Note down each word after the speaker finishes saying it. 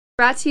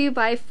Brought to you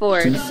by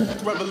Ford.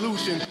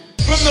 Revolution.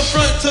 From the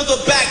front to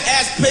the back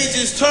as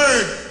pages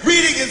turn,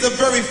 reading is a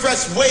very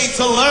fresh way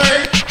to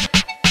learn.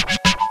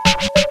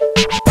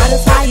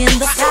 Butterfly in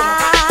the sky,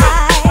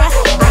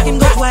 I can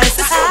go twice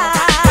as high.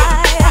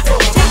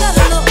 Take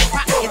a look,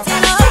 it's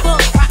in a book,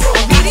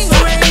 I'm reading a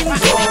rainbow.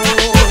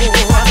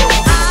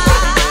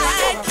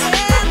 I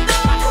can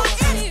go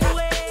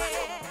anywhere.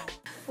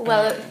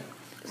 Well,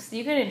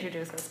 you can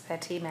introduce us,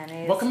 Petty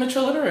Mayonnaise. Welcome to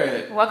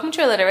Triliterate. Welcome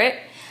to Triliterate.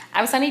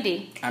 I'm Sunny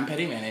D. I'm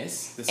Petty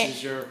Mayonnaise. This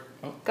is your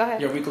Go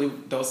ahead. your weekly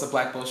dose of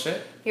black bullshit.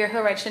 Your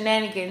hood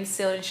shenanigans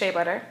sealed in shea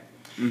butter.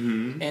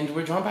 Mm-hmm. And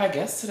we're joined by a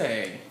guest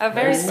today. A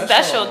very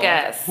special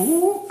guest.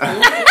 Who? Who is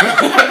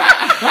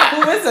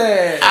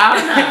it? I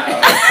don't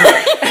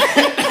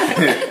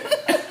know.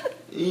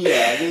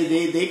 Yeah,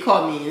 they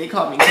call me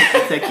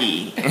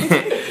Tiki.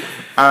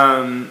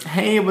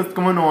 Hey, what's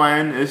going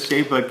on? It's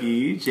J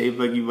Buggy.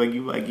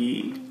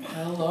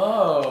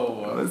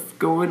 Hello. What's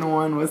going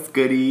on? What's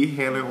goody?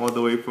 Hailing all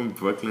the way from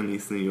Brooklyn,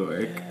 East New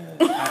York.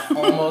 Yes.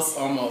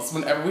 Almost.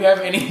 Whenever we have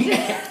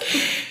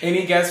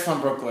any guests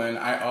from Brooklyn,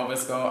 I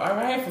always go, all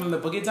right, from the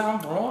Boogie Down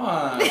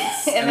Bronx.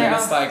 and then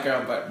it's like,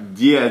 girl, but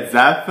Yeah,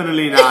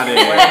 definitely not we're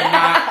it.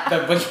 not the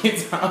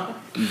Boogie Down.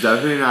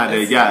 Definitely not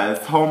it.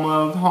 Yes, home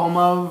of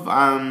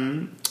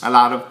a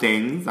lot of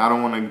things. I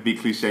don't want to be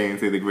cliche and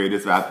say the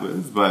greatest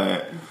rappers,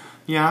 but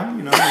yeah,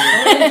 you know,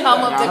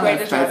 Home of the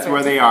greatest that's rappers.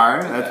 where they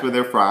are. That's where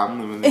they're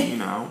from. You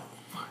know,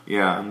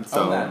 yeah.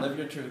 So. Live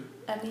your truth.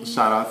 I mean,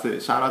 Shout out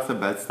to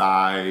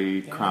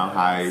Bed-Stuy, Crown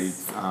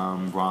Heights,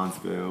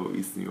 Bronzeville,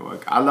 East New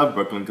York. I love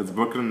Brooklyn because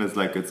Brooklyn is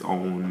like its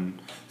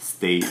own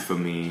state for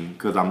me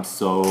because I'm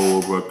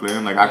so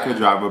Brooklyn. Like I could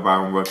drive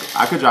around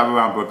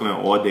Brooklyn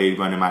all day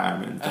running my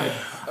errands. Like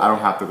I don't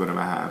have to go to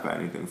Manhattan for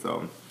anything.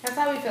 So that's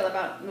how we feel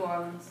about New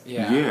Orleans.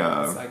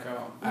 Yeah. It's like,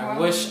 girl, I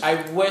wish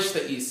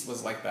the East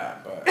was like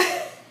that, but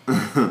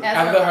That's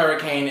after the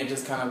hurricane, it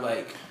just kind of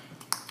like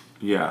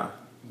yeah,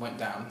 went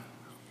down.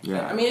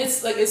 yeah. I mean,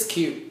 it's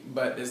cute,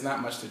 but there's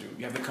not much to do.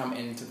 You have to come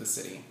into the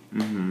city. I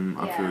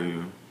Yeah. feel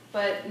you.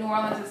 But New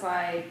Orleans is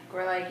like,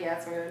 we're like,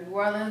 yes, we're New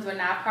Orleans. We're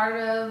not part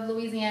of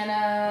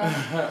Louisiana.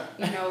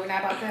 We're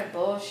not about that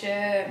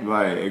bullshit.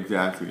 Right,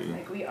 exactly.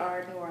 Like, we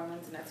are New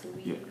Orleans, and that's who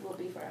we will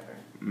be forever.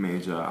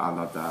 Major. I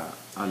love that.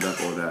 I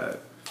love all that.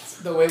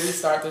 The way we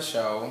start the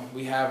show,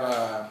 we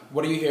have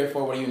what are you here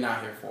for? What are you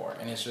not here for?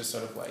 And it's just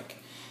sort of like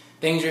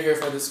things you're here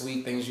for this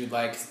week, things you'd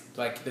like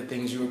the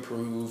things you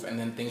approve, and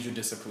then things you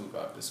disapprove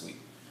of this week.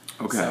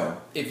 Okay. So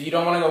if you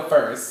don't want to go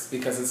first,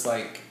 because it's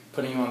like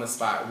putting you on the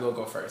spot, we'll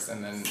go first,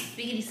 and then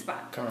Biggity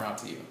spot. come around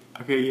to you.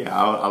 Okay, yeah.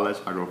 I'll let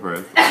y'all go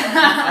first.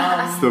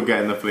 Still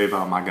getting the flavor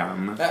of my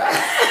gum.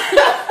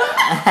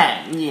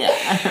 Yeah.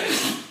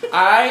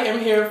 I am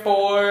here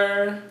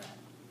for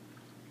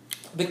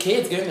the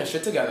kids getting their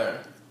shit together.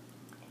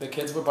 The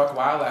kids were buck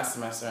wild last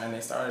semester, and they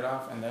started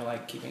off, and they're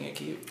like keeping it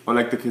cute. Or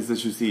like the kids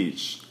that you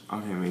teach.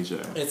 Okay,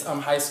 major. It's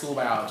high school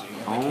biology.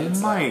 And the Oh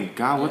kids, my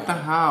god, what the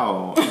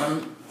hell?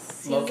 I'm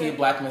low-key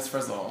Black Miss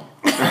Frizzle.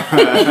 That's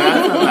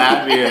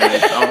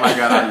hilarious. Oh my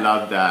god, I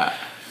love that.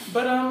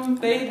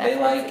 But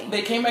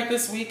they came back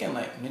this week and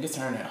like niggas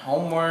turning in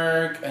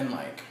homework and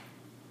like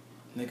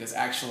niggas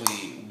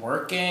actually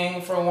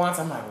working for once.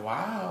 I'm like,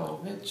 wow,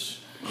 bitch.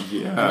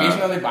 Yeah.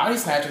 Regional body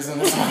snatchers in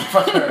this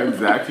motherfucker.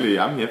 Exactly.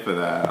 I'm here for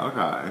that.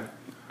 Okay.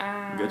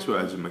 Get your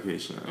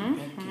education.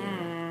 Thank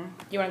you.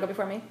 You want to go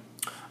before me?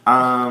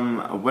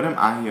 What am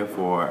I here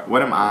for?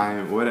 What am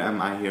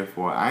I here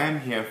for? I am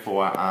here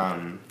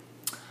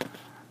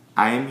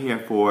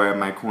for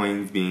my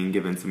coins being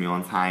given to me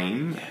on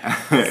time.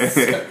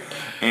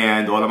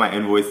 And all of my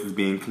invoices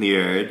being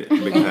cleared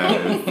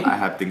because I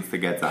have things to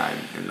get done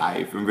in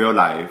real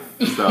life.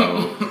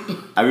 So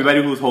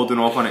everybody who's holding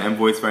off on an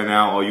invoice right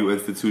now, all you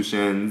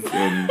institutions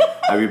and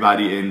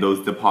everybody in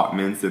those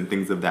departments and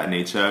things of that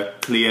nature,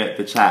 clear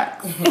the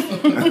checks.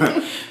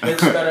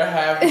 Bitch better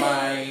have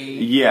my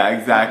Yeah,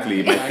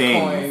 exactly. My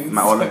things. coins.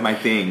 All of my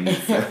things.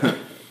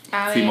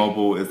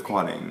 T-Mobile is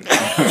calling.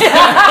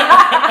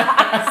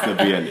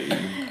 Severely.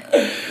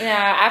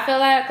 Yeah, I feel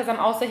that because I'm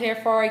also here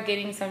for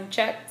getting some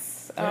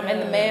checks in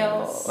the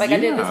mail. Like I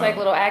did this Yeah. like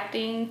little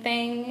acting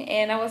thing,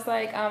 and I was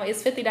like,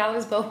 it's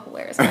 $50, but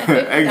where's my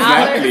 $50?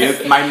 Exactly.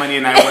 It's my money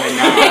and I want it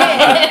now.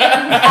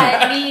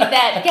 I need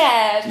that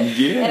cash.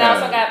 Yeah. And I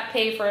also got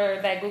paid for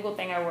that Google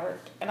thing I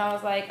worked, and I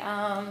was like,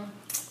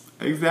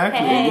 Exactly.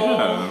 hey.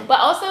 Yeah. But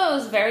also it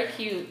was very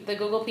cute. The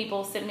Google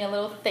people sent me a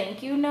little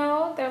thank you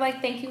note. They're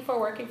like, thank you for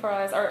working for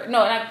us. Or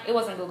no, it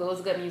wasn't Google. It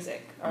was Good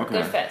Music or Okay.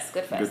 Good Fest.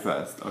 Good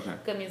fest. Okay.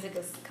 Good Music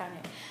is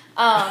Kanye.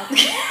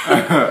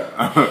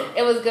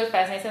 It was Good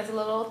Fest. And they sent us a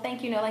little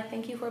thank you note, like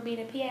thank you for being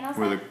a PA. And I was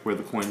like, Were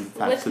the coins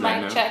attached with to my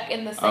that note? check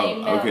in the same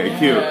Oh, note. okay,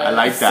 cute. I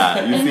like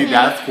that. You see,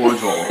 that's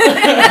cordial.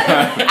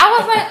 I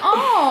was like,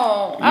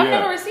 oh, I've Yeah.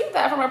 never received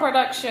that from a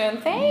production.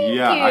 Thank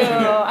Yeah, you.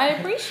 I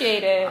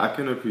appreciate it. I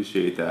can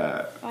appreciate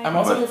that. I'm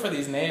also But- here for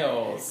these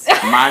nails.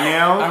 My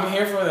nails? I'm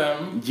here for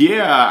them.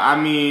 Yeah, I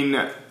mean,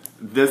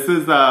 this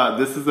is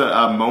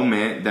a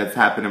moment that's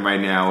happening right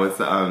now. It's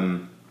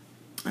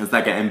It's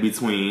like an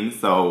in-between.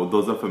 So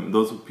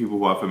those people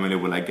who are familiar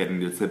with like getting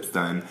their tips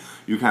done,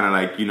 you kind of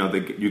like, you know,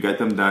 you get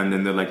them done,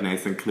 then they're like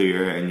nice and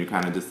clear, and you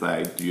kind of just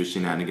like do your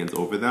shenanigans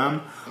over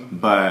them.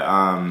 But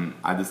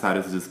I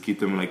decided to just keep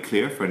them like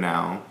clear for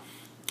now.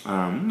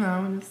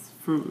 No, it's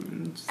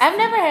fruit. I've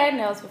never had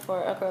nails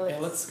before, acrylics. Yeah,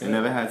 let's You go.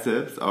 never had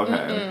tips?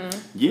 Okay.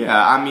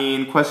 Yeah, I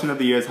mean, question of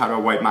the year is how do I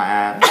wipe my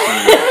ass?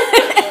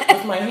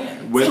 With my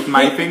hands. With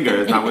my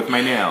fingers, not with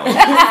my nails.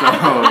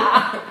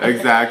 So,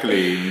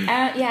 exactly.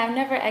 Yeah, I've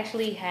never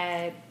actually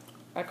had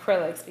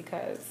acrylics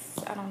because,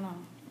 I don't know.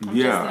 I'm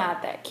Yeah. just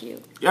not that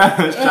cute. Yeah,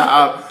 shut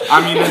up.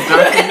 I mean,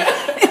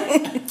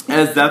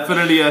 it's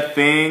definitely a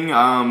thing.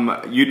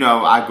 You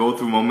know, I go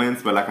through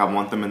moments where like I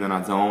want them and then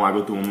I don't. I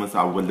go through moments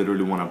where I would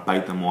literally want to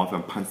bite them off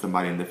and punch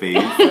somebody in the face.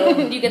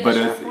 You get the But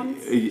sharp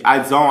ones? I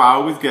don't. I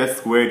always get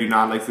squared. You know,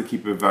 I like to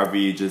keep it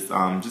very just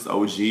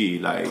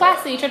OG, like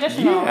Classy,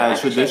 traditional. yeah, I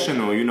appreciate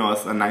traditional. You know,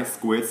 it's a nice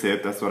square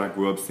tip. That's what I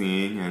grew up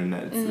seeing, and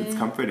it's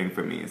comforting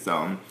for me.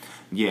 So.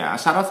 Yeah,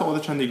 shout out to all the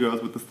trendy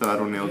girls with the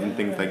stiletto nails and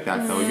things like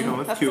that. So, you know,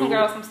 it's That's cute. some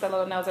girls, some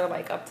stiletto nails are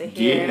like up to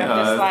here. and I'm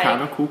Yeah, just like,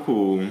 kind of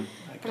cool.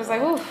 just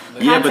like, ooh,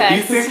 Yeah, but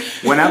these context.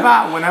 things, whenever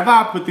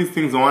I put these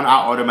things on, I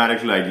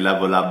automatically like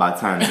level up by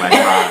 10.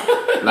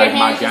 Like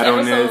my hands just ever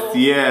ghetto-ness. so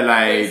Yeah,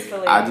 like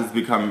gracefully.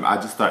 I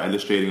just start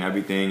illustrating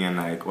everything and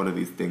like all of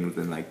these things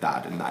and like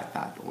that and that,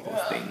 all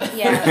those things.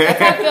 Yeah, that's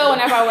how I feel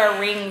whenever I wear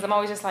rings. I'm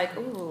always just like,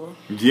 ooh.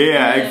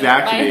 Yeah,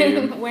 exactly.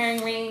 Like,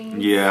 wearing rings.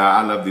 Yeah,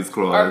 I love these Or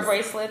claws.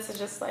 bracelets is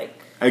just like,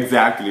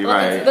 Exactly,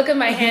 right. look at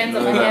my hands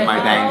on my Look at head.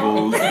 my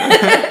dangles.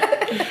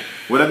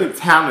 What are the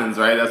talons,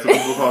 right? That's what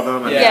people call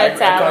them? Yeah,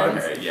 I call them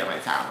talons. Yeah, my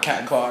talons.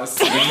 cat claws.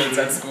 The kids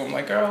at school. I'm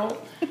like, girl.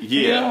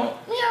 Yeah.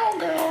 Meow,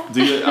 girl.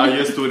 Are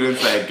your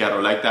students like ghetto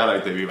like that?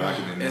 Like they be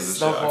rocking in It's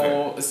the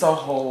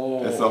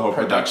whole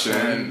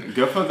production.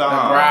 Good for them.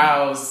 The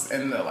brows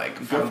and the like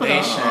for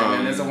foundation, them.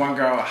 and there's a one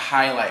girl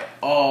highlight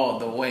all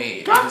the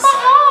way. Good I'm just for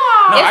like,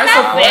 her. no, I It's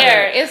not support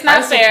fair. it. It's not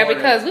I fair support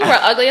because it. we were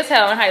ugly as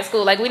hell in high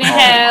school. Like we didn't Oh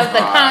have my the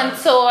God.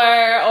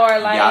 contour or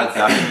like Yeah,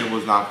 definitely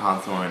was not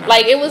contouring.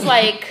 like it was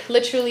like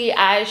literally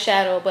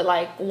eyeshadow, but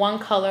like one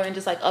color and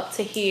just like up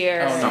to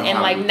here, Oh, and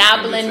somehow like with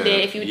not the blended.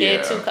 fingertip. If you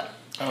did Yeah. two,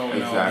 Oh no,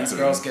 Exactly. these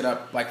girls get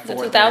up like the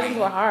 4:30 2000s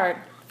were hard.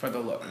 for the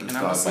look, and It's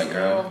I'm just all like, good,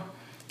 girl,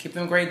 keep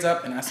them grades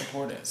up, and I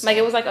support it. So. Like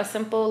it was like a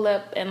simple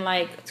lip and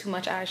like too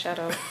much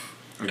eyeshadow.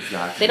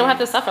 Exactly. They don't have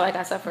to suffer like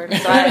I suffered.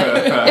 So I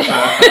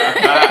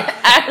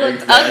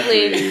looked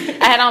Exactly. ugly.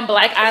 I had on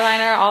black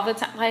eyeliner all the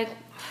time. Like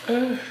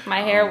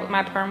my hair,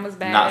 my perm was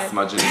bad. Not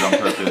smudging it on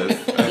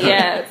purpose.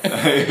 Yes,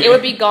 it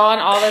would be gone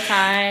all the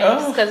time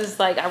Oh. because it's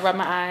like I rub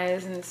my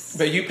eyes and it's.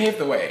 But you paved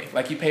the way.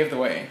 Like you paved the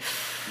way.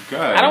 Good.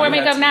 I don't wear you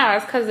had makeup to. now.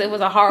 It's because it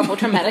was a horrible,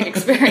 traumatic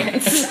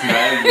experience.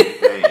 That is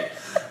insane.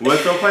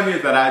 What's so funny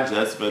is that I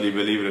just really,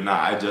 believe it or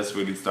not, I just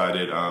really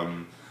started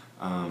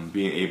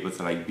being able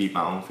to like beat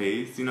my own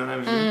face. You know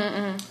what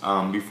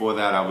I mean? Before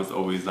that, I was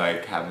always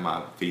like having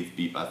my face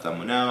beat by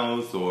someone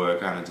else or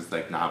kind of just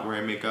like not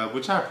wearing makeup,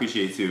 which I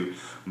appreciate too.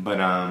 But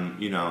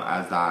you know,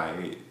 as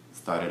I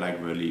started like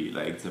really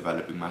like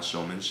developing my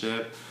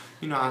showmanship,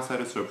 you know, I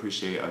started to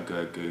appreciate a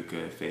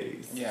good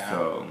face. Yeah.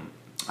 So.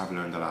 I've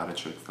learned a lot of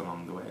tricks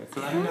along the way. So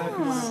let me know if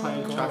you want to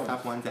play dress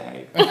up one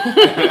day. Like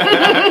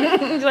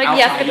I'll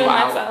yes, fly I do you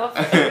out. myself.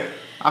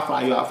 I'll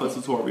fly you out for a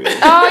tutorial.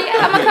 Oh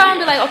yeah, I'm gonna come and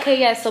be like, okay,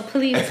 yes. So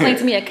please explain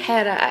to me a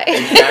cat eye.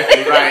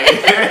 Exactly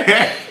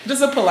right.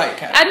 Just a polite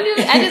cat.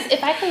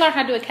 If I could learn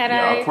how to do a cat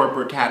Yeah, eye. a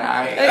corporate cat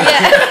eye.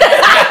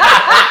 Yeah.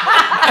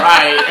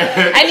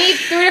 Right. I need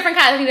 3 different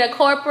kinds. I need a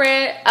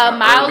corporate, a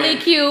mildly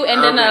urban. cute,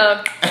 and then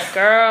a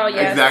girl.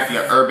 Yes. Exactly,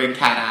 an urban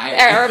cat eye.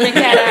 An urban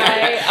cat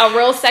eye, a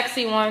real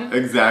sexy one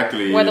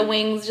Exactly. where the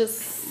wings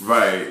just.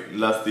 Right,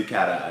 lusty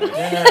cat eye.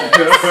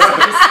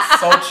 Yes.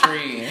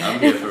 Sultry. I'm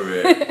here for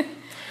it.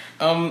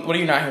 What are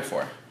you not here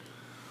for?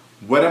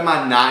 What am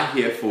I not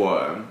here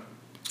for?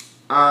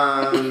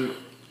 I'm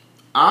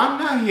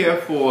not here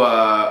for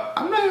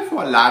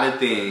a lot of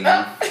things.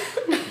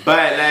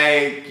 But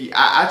like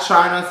I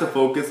try not to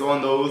focus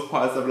on those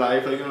parts of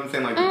life, like you know what I'm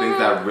saying, like the things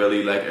that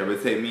really like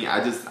irritate me.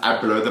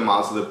 I blur them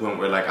out to the point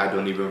where like I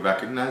don't even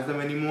recognize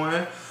them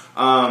anymore.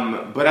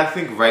 But I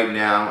think right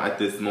now, at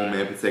this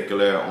moment in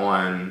particular,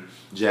 on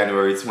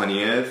January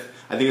 20th,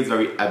 I think it's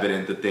very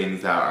evident the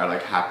things that are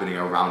like happening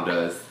around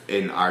us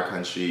in our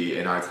country,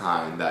 in our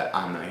time, that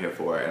I'm not here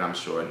for, and I'm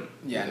sure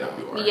Yeah, neither no. of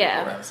you are.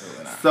 Yeah.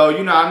 Absolutely not. So,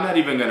 you know, I'm not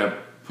even gonna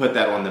put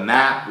that on the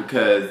map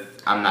because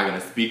I'm not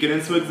gonna speak it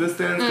into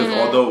existence. Because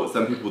although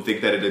some people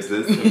think that it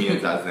exists, to me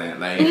it doesn't.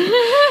 Like,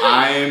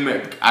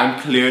 I'm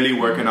clearly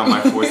working on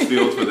my force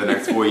field for the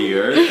next 4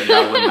 years, and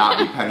that will not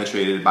be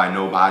penetrated by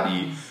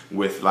nobody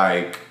with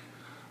like.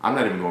 I'm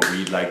not even gonna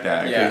read like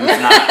that. 'Cause Yeah.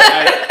 it's not,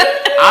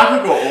 I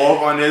could go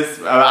off on this.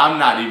 I'm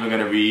not even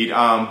gonna read.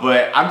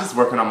 But I'm just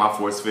working on my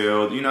force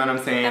field. You know what I'm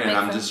saying? That And makes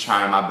I'm sense. just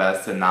trying my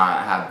best to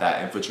not have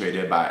that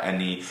infiltrated by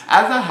any,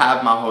 as I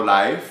have my whole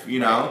life. You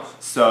know.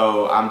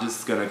 So I'm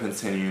just gonna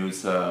continue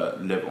to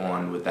live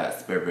on with that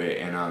spirit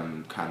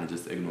and kind of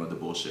just ignore the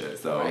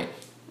bullshit. So. Right.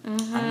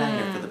 I'm not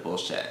here for the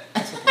bullshit.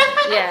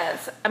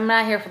 Yes, I'm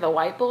not here for the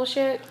white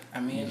bullshit. I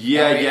mean,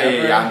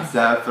 Yeah. I'm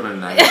definitely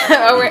not here for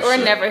the Or we're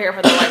bullshit. never here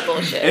for the white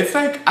bullshit. It's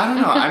like, I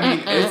don't know. I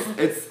mean,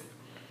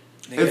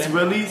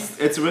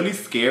 it's really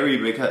scary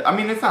because, I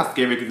mean, it's not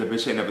scary because the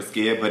bitch ain't never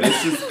scared, but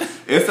it's just,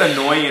 it's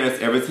annoying and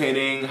it's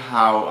irritating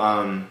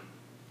how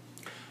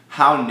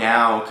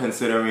now,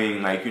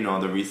 considering, like, you know,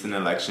 the recent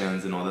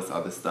elections and all this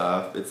other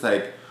stuff, it's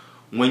like,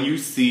 when you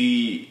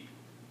see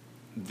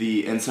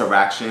the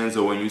interactions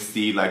or when you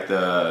see, like,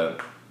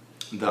 the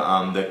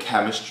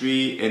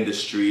chemistry in the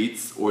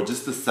streets or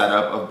just the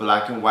setup of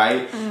black and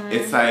white,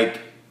 it's like,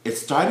 it's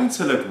starting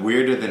to look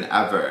weirder than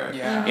ever.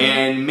 Yeah.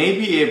 And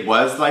maybe it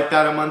was like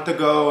that a month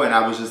ago and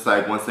I was just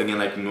like, once again,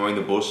 like ignoring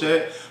the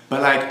bullshit.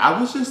 But like, I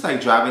was just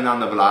like driving down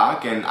the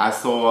block and I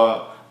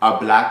saw a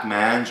black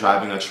man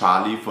driving a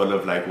trolley full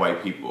of like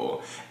white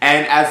people.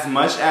 And as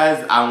much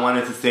as I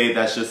wanted to say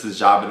that's just his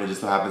job and it just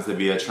so happens to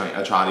be a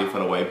trolley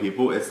full of white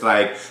people, it's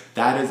like,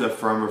 that is a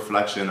firm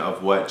reflection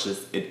of what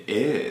just it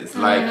is.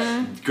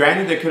 Like,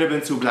 granted, there could have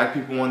been 2 black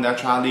people on that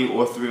trolley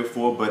or 3 or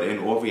 4, but in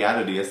all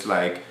reality, it's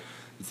like,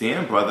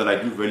 damn, brother,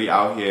 like, you really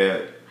out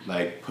here,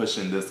 like,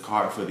 pushing this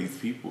cart for these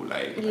people,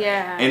 like.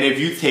 Yeah. And if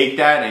you take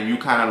that and you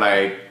kind of,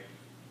 like,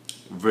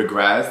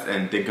 regress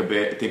and think of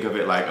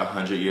it like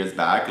 100 years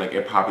back, like,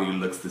 it probably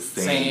looks the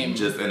same.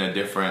 Just in a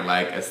different,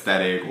 like,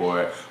 aesthetic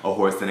or a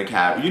horse and a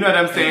cab. You know what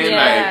I'm saying?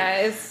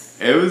 Yeah, like,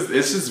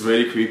 it's just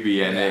really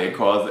creepy and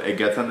it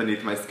gets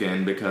underneath my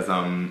skin because,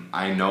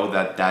 I know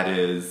that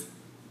is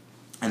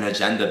an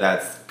agenda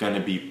that's gonna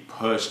be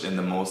pushed in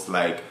the most,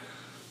 like,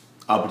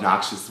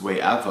 obnoxious way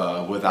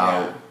ever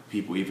without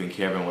people even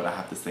caring what I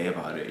have to say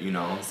about it, you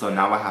know? So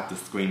now I have to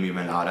scream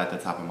even loud at the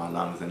top of my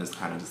lungs and it's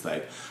kind of just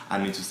like,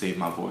 I need to save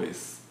my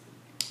voice.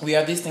 We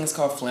have these things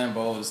called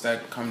flambeaux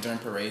that come during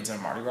parades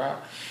and Mardi Gras.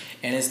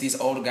 And it's these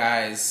old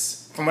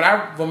guys, from what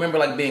I remember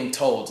like being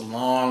told a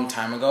long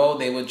time ago,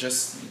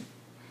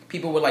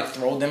 people would like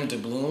throw them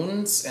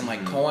doubloons and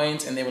like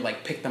coins and they would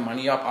like pick the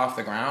money up off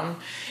the ground.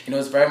 And it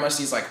was very much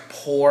these like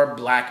poor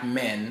black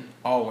men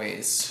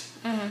always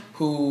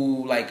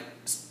who like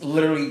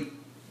literally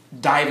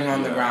diving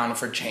on the ground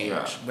for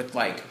change with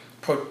like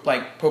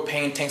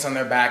propane tanks on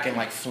their back and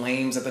like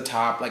flames at the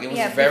top. Like it was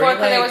very before,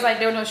 like,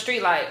 there were no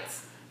street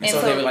lights. And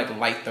so they would like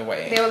light the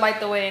way. They would light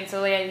the way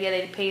until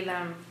they'd pay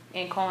them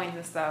in coins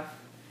and stuff.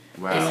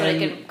 Wow.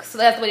 And so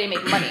that's the way they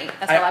make money.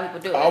 That's how a lot of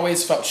people do it. I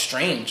always felt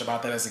strange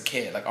about that as a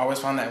kid. Like, I always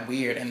found that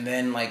weird. And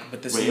then, like,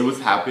 with this... Wait, it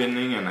was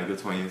happening in, like, the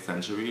 20th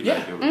century? Yeah.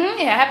 Like, it was, it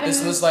happened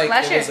This was, like,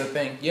 last it year. was a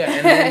thing. Yeah,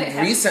 and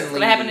then recently...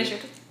 What happened this year?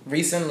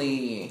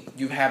 Recently,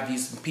 you have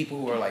these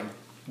people who are, like,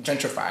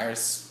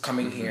 gentrifiers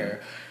coming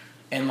here.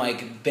 And,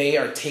 like, they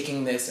are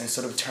taking this and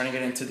sort of turning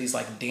it into these,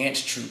 like,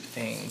 dance troupe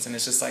things. And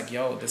it's just like,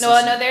 yo, this is...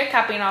 No, they're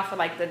copying off of,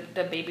 like,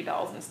 the baby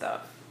dolls and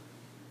stuff.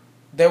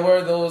 There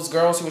were those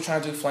girls who were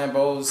trying to do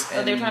flambeaux.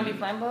 Oh, they were trying to be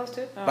flambeaux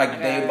too? Oh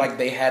like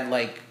they had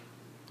like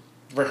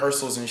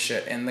rehearsals and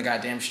shit in the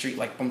goddamn street,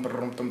 like boom,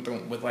 boom, boom,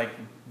 boom, with like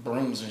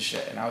brooms and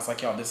shit. And I was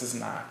like, yo, this is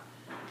not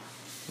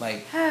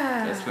like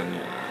that's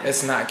bananas.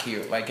 it's not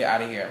cute. Like, get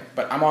out of here.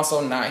 But I'm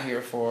also not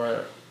here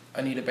for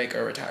Anita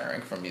Baker retiring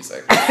from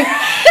music. Wait,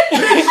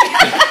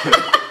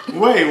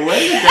 when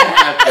did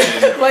that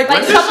happen? Like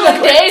a couple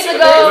of days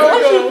ago.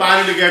 When did you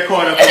finally get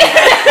caught up in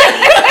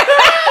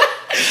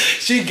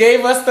She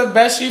gave us the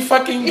best she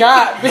fucking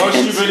got. Oh,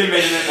 she really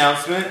made an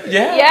announcement?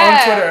 Yeah, on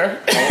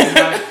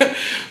Twitter.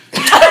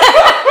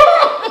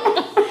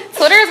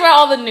 Twitter is where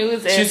all the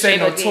news is. She said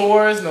no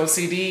tours, no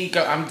CD.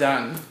 I'm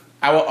done.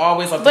 I will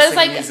always love to but sing it's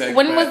like, music.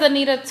 when was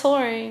Anita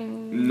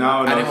touring?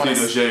 No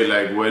shade.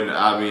 Like, when,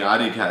 I mean, I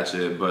didn't catch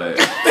it, but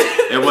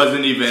it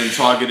wasn't even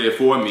targeted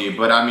for me.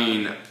 But I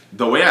mean,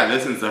 the way I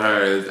listen to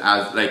her is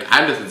as, like,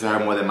 I listen to her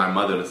more than my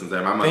mother listens to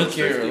her. My mother's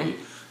 50.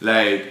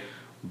 Like,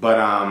 but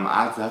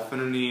I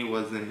definitely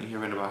wasn't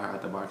hearing about her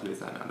at the Barclays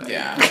that night.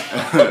 Yeah.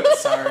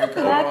 Sorry,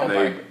 girl.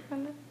 Like,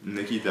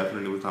 Nicki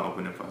definitely was not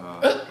opening for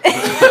her.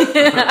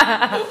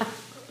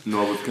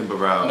 Nor was Kim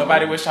Burrell.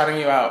 Nobody was shouting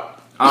you out.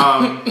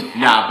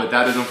 Nah, but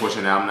that is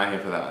unfortunate. I'm not here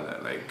for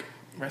that. Like,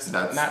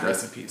 not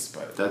rest in peace,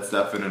 but that's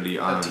definitely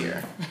a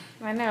tear.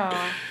 I know.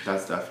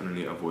 That's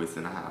definitely a voice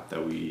and a half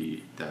that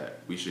we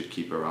should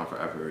keep around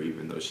forever,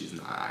 even though she's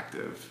not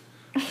active.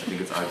 I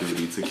think it's our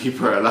duty to keep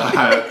her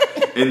alive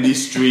in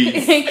these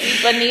streets.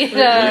 Keep Anita.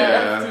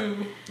 Yeah,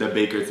 the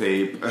Baker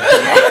tape.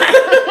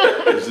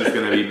 It's just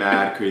gonna be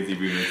mad, crazy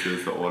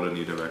remixes to all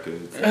Anita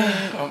records.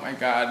 Oh my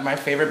god, my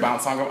favorite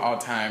bounce song of all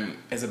time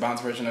is a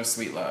bounce version of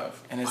 "Sweet Love,"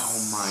 and it's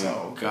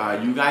so god,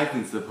 good. you guys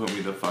need to put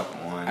me the fuck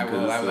on. I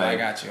will. Like, I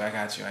got you.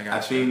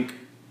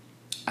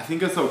 I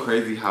think it's so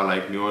crazy how,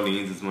 like, New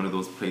Orleans is one of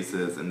those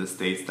places in the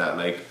States that,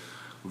 like,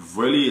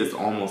 really is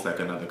almost like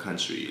another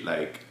country.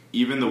 Like,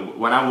 even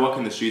when I walk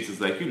in the streets,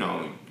 it's like, you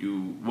know,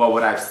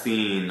 what I've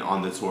seen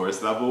on the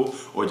tourist level,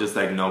 or just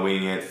like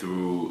knowing it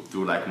through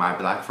like my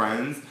black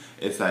friends,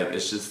 it's like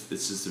it's just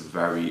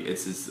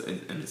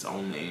in its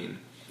own lane.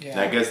 Yeah.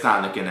 Like, it's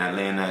not like in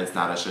Atlanta, it's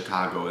not a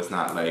Chicago, it's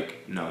not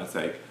like, no, it's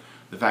like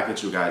the fact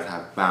that you guys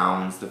have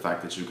bounce, the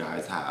fact that you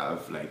guys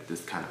have like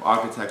this kind of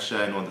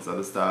architecture and all this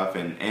other stuff,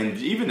 and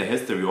even the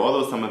history,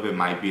 although some of it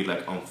might be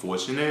like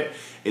unfortunate,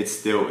 it's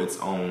still its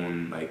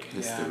own like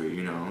history,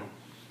 you know.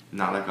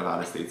 Not like a lot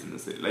of states in the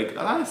state. Like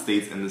a lot of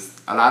states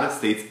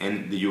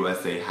in the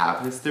USA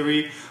have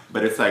history,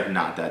 but it's like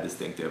not that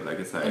distinctive. Like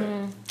it's like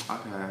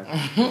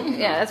okay.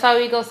 Yeah, that's why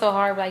we go so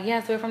hard. Like,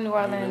 yes, we're from New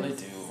Orleans. We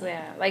really do.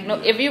 Yeah, like no,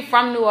 if you're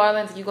from New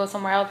Orleans and you go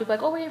somewhere else, people are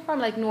like, oh, where you from?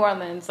 Like New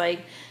Orleans.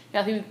 Like,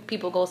 you know,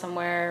 people go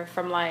somewhere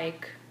from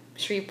like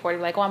Shreveport,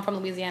 like, oh, I'm from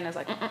Louisiana. It's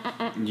like,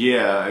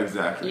 Yeah,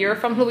 exactly. You're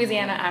from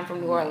Louisiana, I'm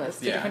from New Orleans.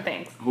 Two Yeah. different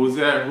things. Who's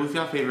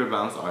your favorite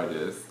bounce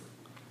artist?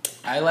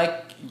 I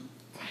like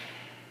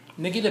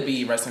Nikki the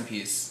B, rest in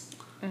peace.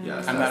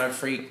 Yes, I'm not a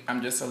freak.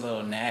 I'm just a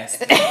little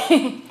nasty.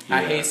 Yeah.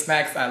 I hate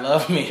snacks. I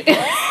love me.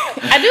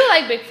 I do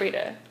like Big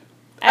Frida.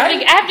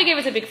 I have to give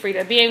it to Big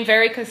Frida, being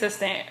very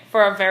consistent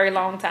for a very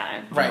long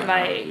time. Right.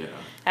 Like, Yeah.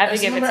 I have to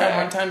just give it to remember at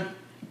her. one time,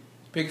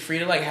 Big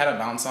Frida like had a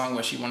bounce song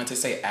where she wanted to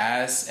say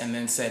ass and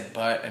then said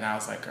butt, and I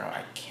was like, girl,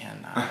 I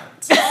cannot.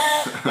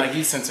 Like,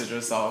 you censored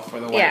yourself for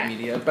the white Yeah.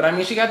 media. But I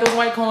mean, she got those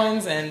white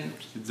coins, and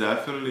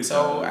Definitely.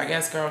 so does. I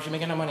guess, girl, she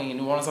making her money.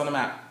 New Orleans on the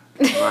map.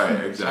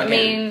 Right, exactly. I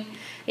mean,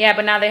 yeah,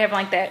 but now they have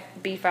like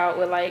that beef out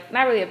with like,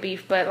 not really a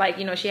beef, but like,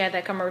 you know, she had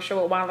that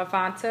commercial with Juan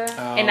LaFonta,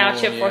 and now Oh,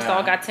 Chip yeah.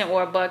 Forstall got $10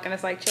 or $1, and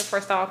it's like, Chip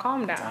Forstall,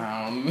 calm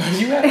down.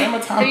 You had Emma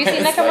Thomas. Have you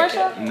seen that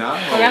commercial? No.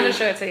 Well, I'm just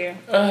show it to you.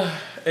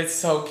 It's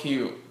so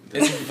cute.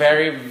 It's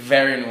very,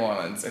 very New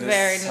Orleans. And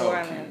Very it's New so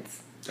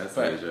Orleans. That's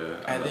But major.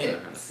 I love think that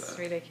kind of It's stuff.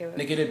 ridiculous. Cute.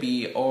 Nikki the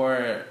B,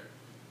 or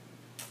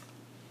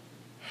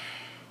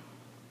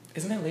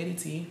isn't it Lady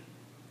T?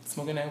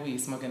 Smoking that weed,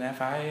 smoking that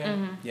fire.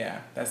 Mm-hmm. Yeah,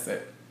 that's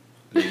it.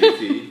 Lady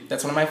T.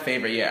 That's one of my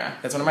favorite. Yeah,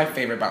 that's one of my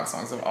favorite bounce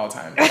songs of all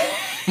time.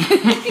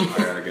 I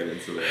gotta get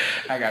into it.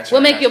 I got you.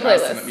 We'll make I you a got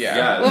you. playlist. Yeah.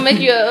 Yeah. We'll make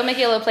you a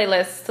little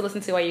playlist to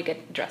listen to while you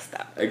get dressed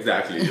up.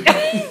 Exactly.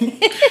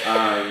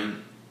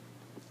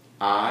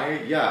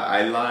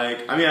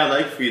 I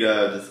like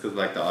Frida just because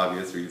like the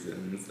obvious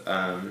reasons.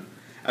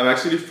 I'm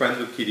actually friends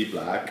with Kitty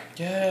Black.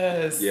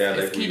 Yes. Yeah,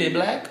 Is like Kitty we-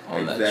 Black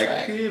on the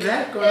track? Exactly,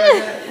 Black on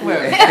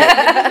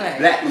that.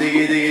 Black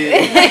nigga, nigga.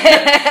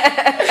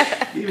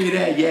 Give me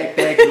that yak,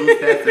 that goose,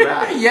 that's the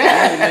rock.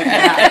 Yeah,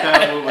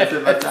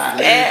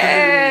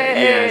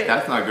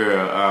 that's my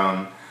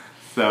girl.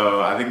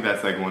 So I think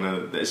that's like one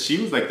of the,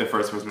 she was like the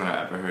first person that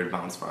I ever heard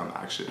bounce from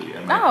actually,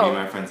 and like me and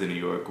my friends in New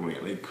York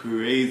went like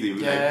crazy.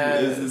 We were like,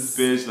 who is this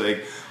bitch?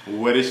 Like,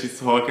 what is she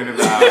talking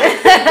about?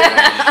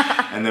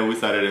 And then we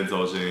started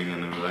indulging,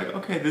 and then we're like,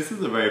 okay, this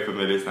is a very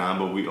familiar sound,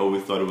 but we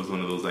always thought it was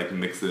one of those like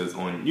mixes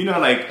on, you know,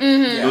 like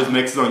those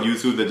mixes on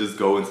YouTube that just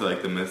go into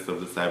like the midst of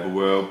the cyber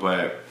world.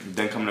 But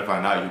then coming to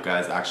find out, you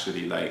guys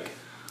actually like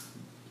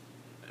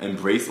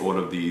embrace all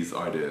of these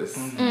artists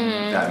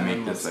that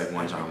make this like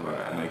one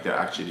genre, and like they're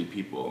actually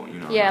people, you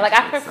know. Yeah, like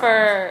I Makes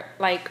prefer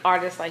like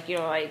artists like, you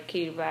know, like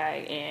Kitty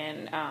Black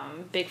and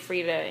Big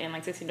Frida and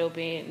like Sissy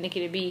Dopey and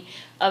Nikki the B,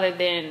 other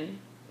than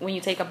when you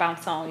take a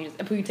bounce song,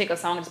 when you take a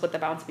song and just put the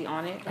bounce beat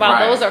on it. While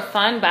Right. those are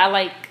fun, but I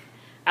like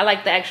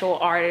the actual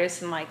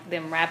artists and like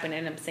them rapping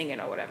and them singing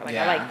or whatever. Like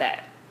I like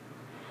that.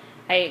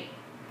 Hey,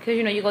 because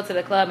you know you go to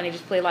the club and they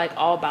just play like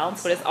all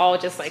bounce, but it's all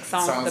just like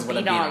songs with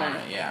a beat on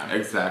it. Yeah.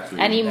 Exactly.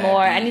 I need That more.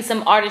 I beat. need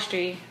some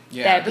artistry.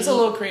 Yeah. That There's a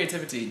little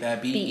creativity.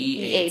 That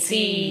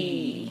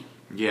B-E-A-T.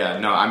 Yeah,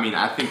 no, I mean,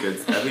 I think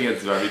it's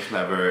very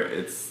clever.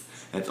 It's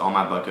on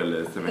my bucket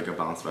list to make a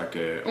bounce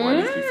record or at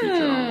least be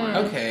featured on one.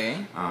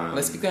 Okay.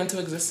 Let's speak that into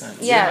existence.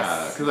 Yeah. Yeah,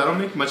 Yes. because I don't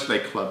make much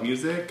like club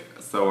music,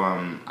 so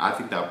I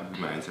think that would be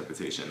my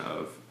interpretation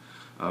of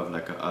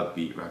like a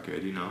upbeat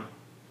record, you know?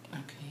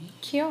 Okay.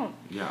 Cute.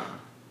 Yeah.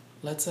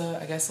 Let's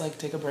I guess like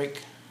take a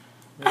break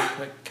really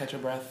quick, catch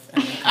your breath,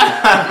 and then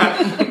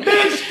come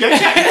back.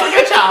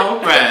 Get your own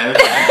breath.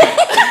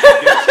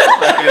 Get your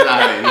fucking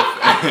life.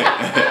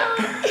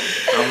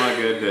 Oh my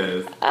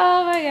goodness.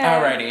 Oh my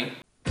god. Alrighty.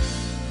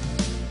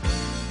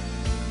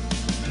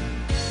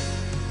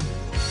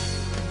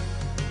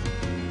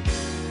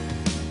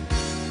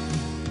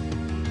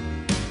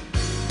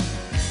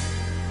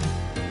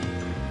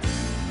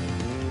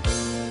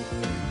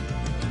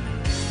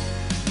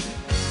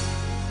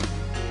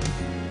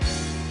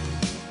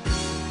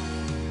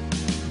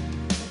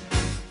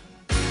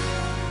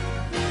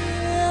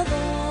 With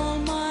all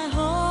my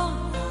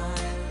heart,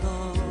 I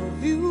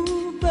love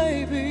you,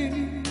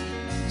 baby.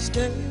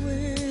 Stay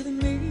with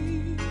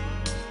me,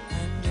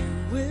 and you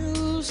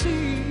will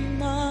see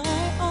my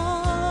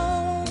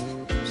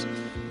arms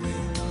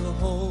will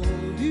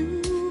hold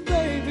you,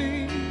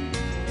 baby.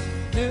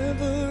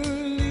 Never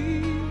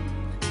leave,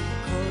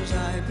 'cause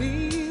I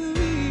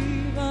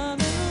believe I'm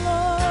in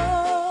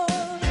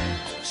love.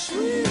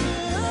 Sweet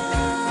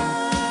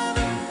love,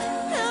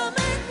 help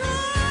me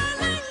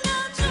crawling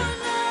out your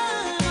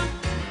love.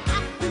 I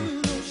feel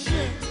no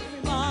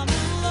shame, I'm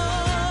in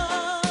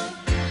love.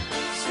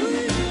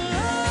 Sweet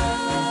love,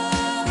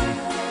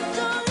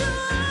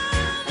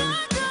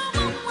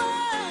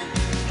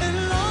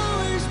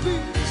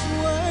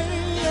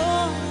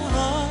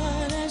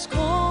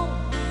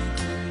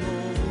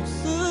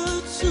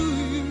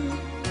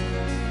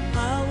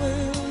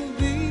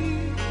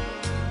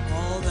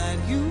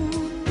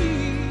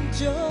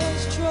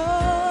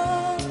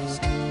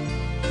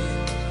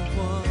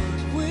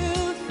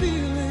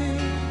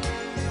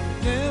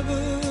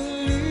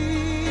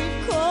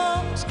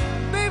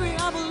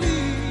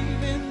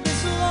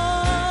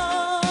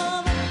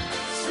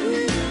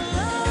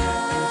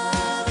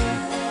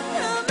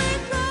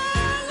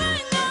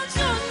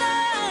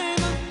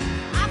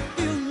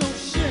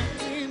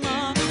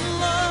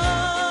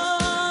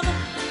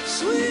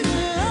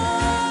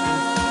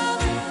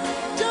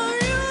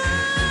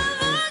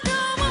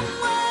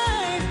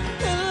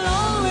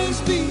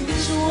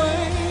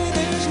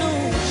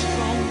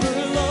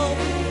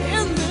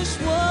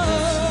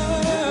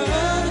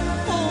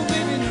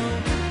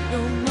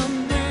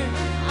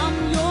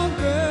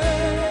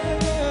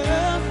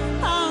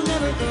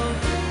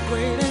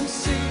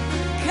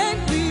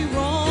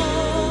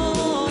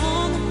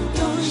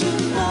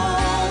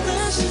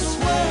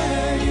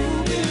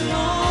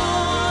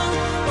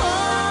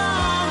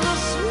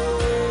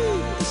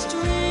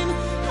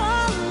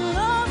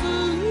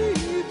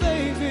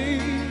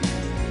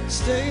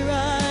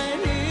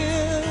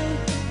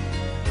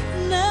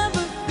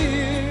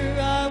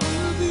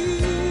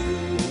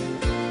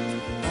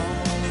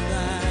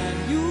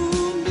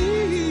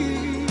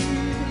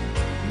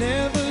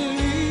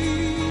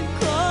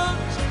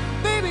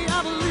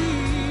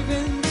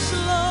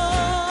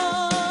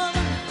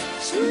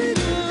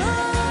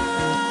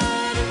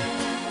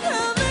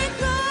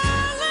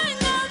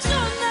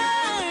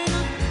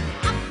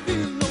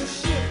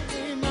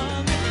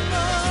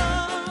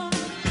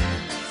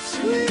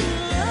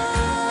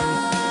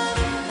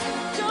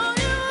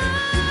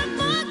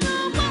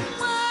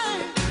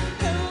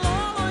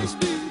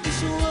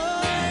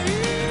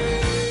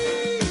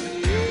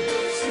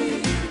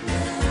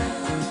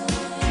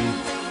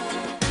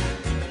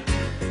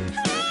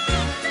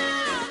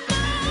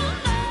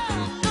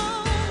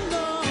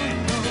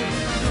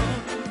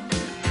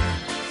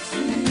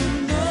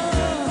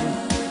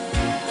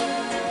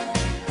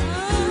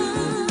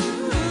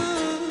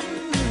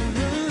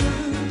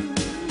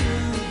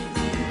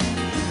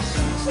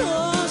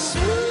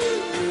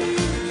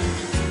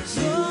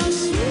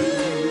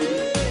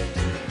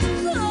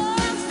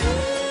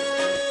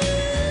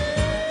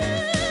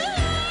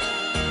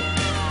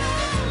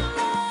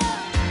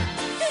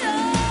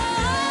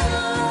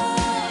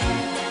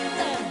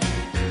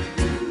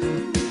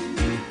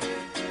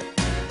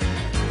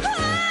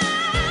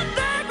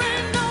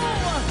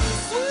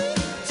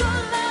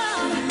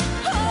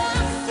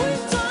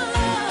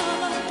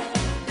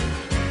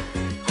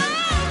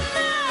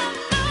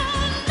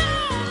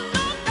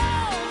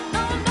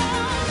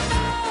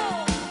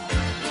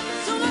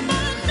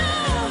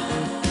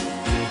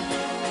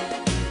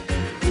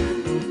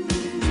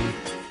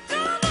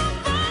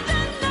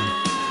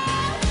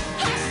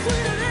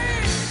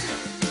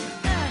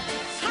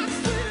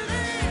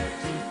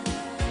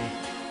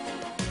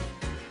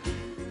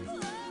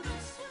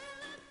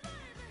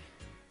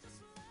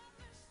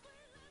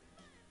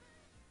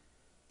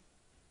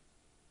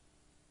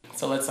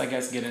 So let's, I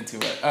guess, get into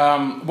it.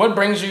 What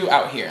brings you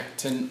out here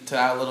to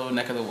our little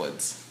neck of the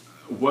woods?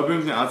 What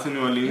brings me out to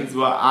New Orleans?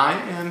 Well, I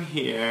am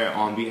here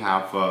on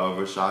behalf of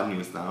Rashad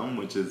Newsom,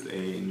 which is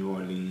a New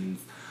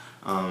Orleans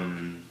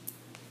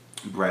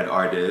bred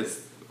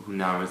artist who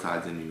now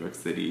resides in New York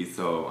City.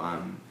 So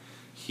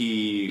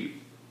he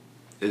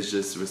is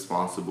just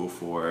responsible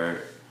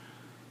for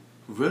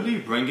really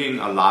bringing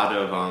a lot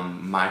of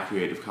my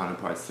creative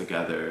counterparts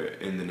together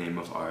in the name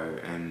of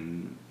art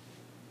and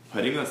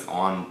putting us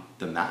on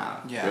the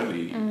map,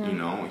 really. You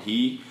know,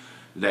 he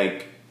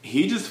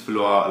just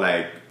flew out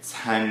like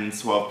 10,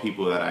 12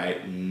 people that I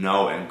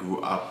know and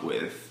grew up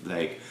with,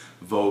 like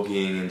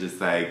voguing and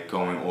just like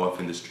going off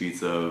in the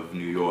streets of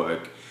New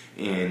York.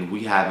 And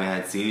we haven't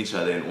had seen each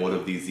other in all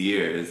of these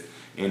years.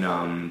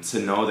 And to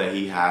know that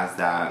he has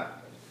that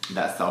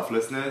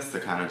selflessness to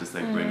kind of just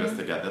like bring us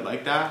together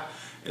like that,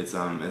 it's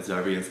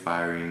very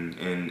inspiring.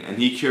 And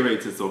he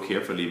curates it so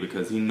carefully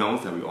because he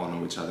knows that we all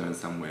know each other in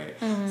some way.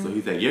 So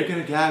he's like, you're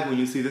gonna gag when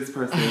you see this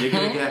person, you're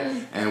gonna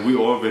gag. And we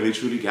all really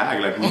truly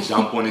gag. Like we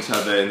jump on each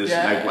other in the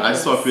street. Like I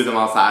saw a few of them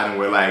outside and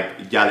we're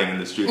like yelling in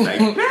the streets like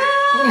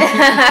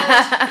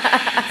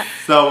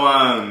So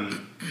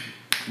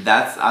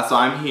so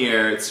I'm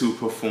here to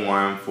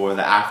perform for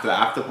the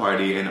after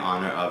party in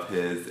honor of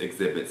his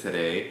exhibit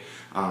today.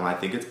 I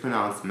think it's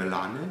pronounced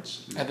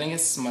Melange. I think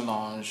it's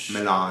Melange.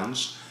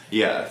 Melange.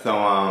 Yeah, so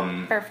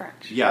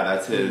Perfect. Yeah,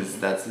 that's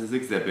his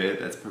exhibit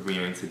that's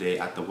premiering today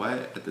at the what?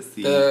 At the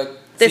C. The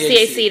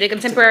CAC, the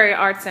Contemporary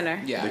Art Center.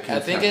 Yeah, the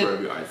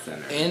Contemporary Art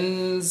Center.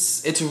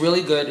 Ends. It's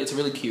really good. It's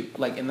really cute,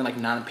 like in the like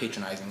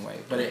non-patronizing way.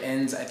 But it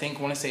ends. I think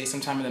I want to say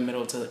sometime in the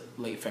middle to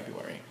late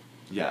February.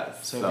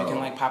 Yes. So we can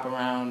like pop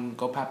around,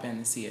 go pop in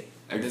and see it.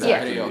 Exactly.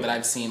 There's a video that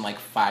I've seen like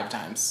 5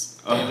 times.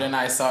 David and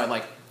I saw it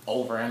like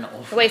over and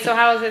over. Wait, so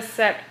how is it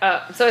set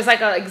up? So it's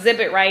like an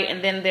exhibit, right?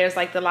 And then there's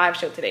like the live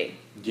show today.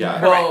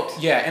 Yeah. Well,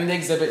 yeah, in the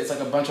exhibit, it's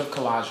like a bunch of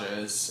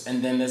collages,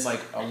 and then there's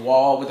like a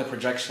wall with a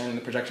projection.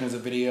 The projection is a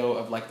video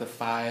of like the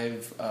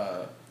 5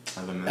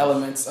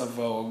 elements of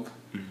Vogue.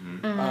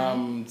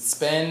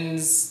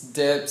 Spins,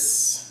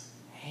 dips,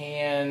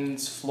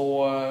 hands,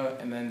 floor,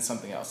 and then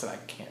something else that I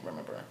can't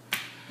remember.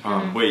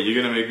 Wait,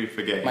 you're gonna make me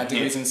forget. My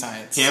degree's in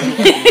science.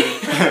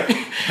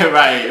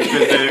 Right,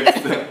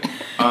 physics.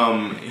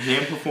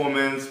 Hand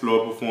performance,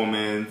 floor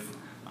performance,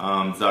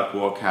 duck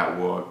walk,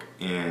 catwalk,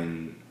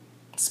 and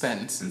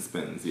spins.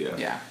 Yeah.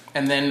 Yeah,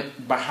 and then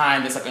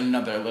behind there's like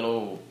another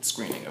little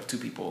screening of 2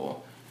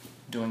 people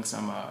doing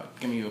some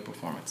giving you a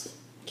performance.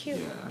 Cute.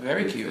 Yeah,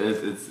 Very cute.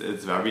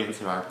 It's very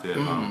interactive,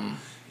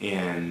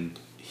 and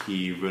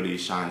he really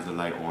shines a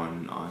light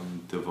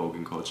on the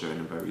voguing culture in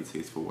a very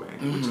tasteful way,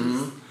 which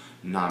is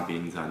not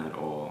being done at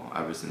all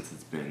ever since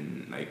it's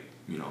been like,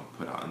 you know,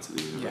 put out into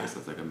the universe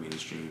as like a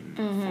mainstream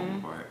form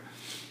of art.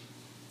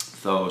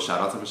 So shout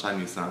out to Rashad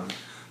Newsom.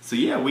 So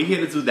yeah, we here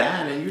to do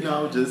that and you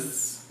know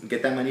just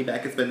get that money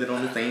back and spend it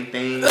on the same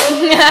thing.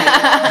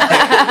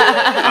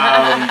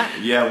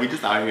 Yeah, we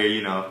just out here,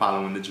 you know,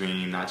 following the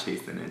dream, not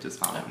chasing it, just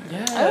following it.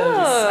 Yes,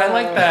 I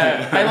like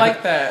that. I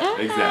like that.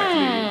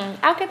 Exactly.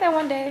 I'll get that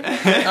one day.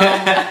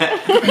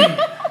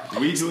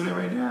 We doing it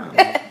right now.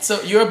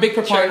 So you're a big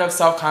proponent of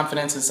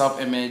self-confidence and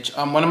self-image.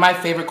 One of my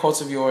favorite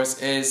quotes of yours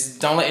is,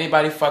 don't let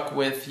anybody fuck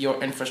with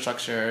your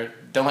infrastructure.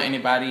 Don't let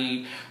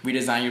anybody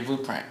redesign your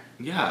blueprint.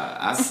 Yeah,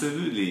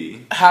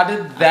 absolutely. How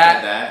did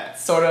that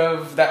sort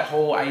of, that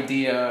whole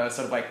idea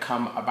sort of like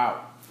come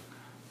about?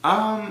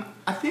 I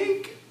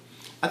think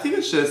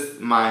it's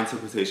just my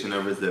interpretation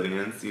of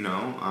resilience, you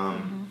know.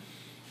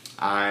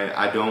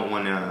 I don't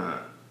want to,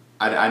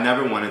 I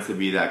never wanted to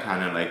be that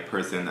kind of like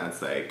person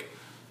that's like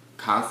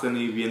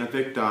constantly being a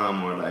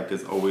victim or like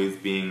is always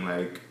being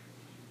like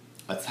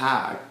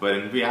attacked. But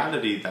in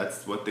reality,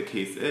 that's what the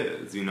case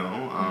is, you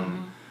know.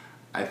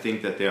 I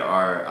think that there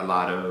are a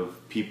lot of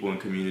people in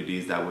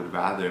communities that would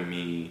rather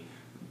me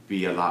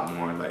be a lot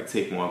more like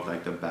take more of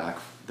like the back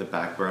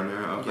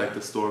burner of like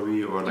the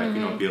story or like you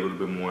know be a little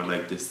bit more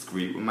like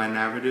discreet with my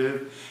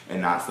narrative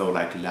and not so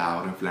like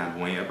loud and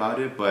flamboyant about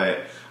it,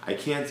 but I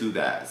can't do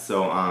that,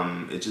 so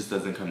it just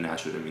doesn't come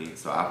natural to me.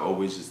 So I've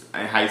always just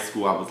in high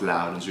school I was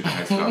loud, in junior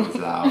high school I was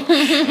loud,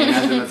 and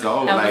as an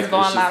adult like it's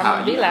just how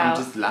I'm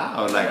just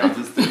loud, like I'm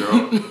just the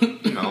girl,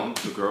 you know,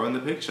 the girl in the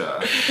picture.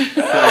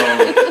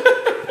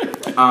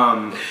 So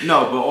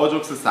no, but all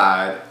jokes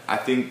aside, I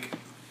think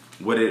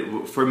what it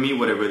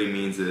really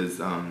means is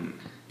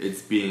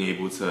it's being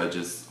able to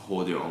just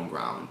hold your own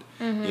ground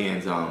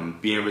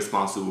and being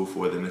responsible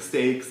for the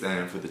mistakes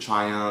and for the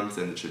triumphs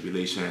and the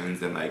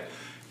tribulations and like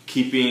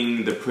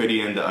keeping the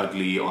pretty and the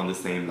ugly on the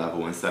same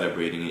level and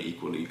celebrating it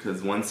equally.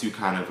 Because once you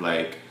kind of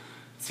like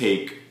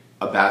take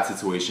a bad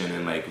situation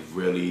and like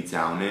really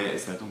down it,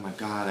 it's like, oh my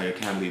god, I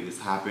can't believe this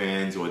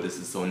happened, or this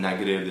is so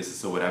negative, this is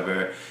so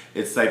whatever.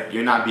 It's like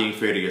you're not being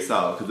fair to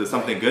yourself, because if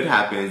something good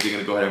happens, you're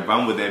gonna go ahead and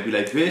run with it and be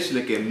like, bitch,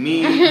 look at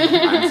me,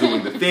 I'm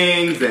doing the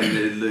things,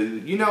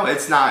 and you know,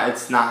 it's not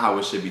how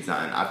it should be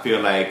done. I feel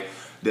like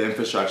the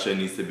infrastructure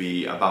needs to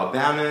be about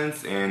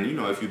balance, and you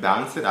know, if you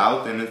balance it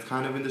out, then it's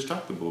kind of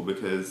indestructible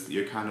because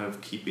you're kind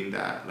of keeping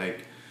that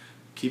like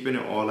keeping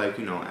it all like,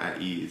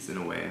 at ease in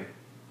a way.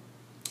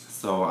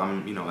 So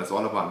it's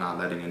all about not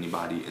letting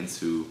anybody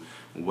into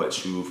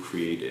what you've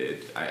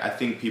created. I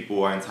think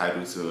people are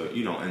entitled to,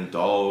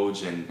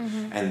 indulge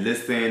and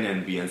listen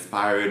and be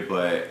inspired,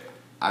 but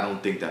I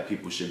don't think that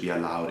people should be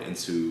allowed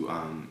into,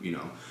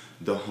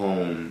 the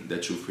home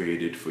that you've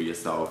created for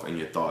yourself and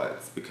your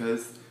thoughts,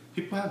 because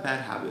people have bad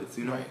habits,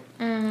 Right.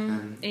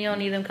 And you don't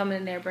need them coming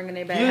in there bringing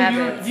their bad Yeah,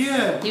 habits.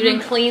 yeah. You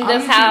didn't clean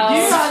this house.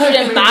 Yeah, You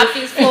didn't mop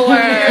these floors.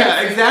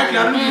 Yeah, exactly.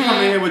 I don't need you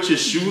coming in here with your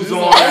shoes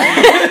on.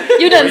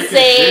 You done breaking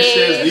say.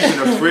 dishes, leaving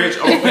the fridge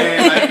open.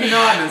 Like, I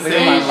done Leaving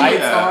say my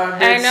lights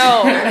on. I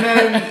know. And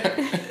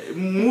then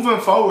moving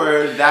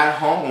forward, that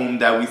home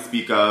that we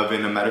speak of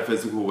in a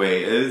metaphysical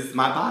way is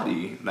my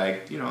body.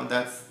 Like,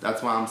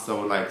 that's why I'm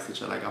so like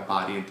such a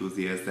body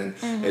enthusiast, and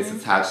it's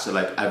attached to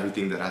like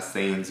everything that I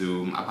say and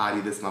do. My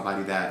body this, my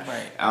body that.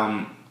 Right.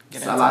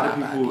 So a lot of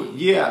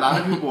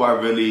people are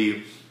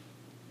really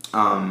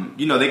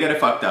they get it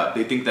fucked up.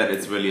 They think that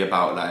it's really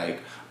about like,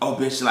 oh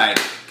bitch, like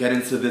get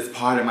into this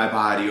part of my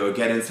body or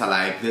get into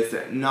like this.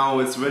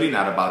 No, it's really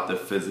not about the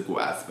physical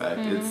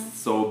aspect. It's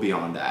so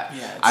beyond that.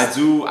 Yeah, I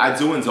do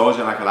indulge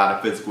in like a lot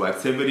of physical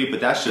activity, but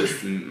that's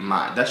just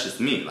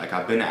me. Like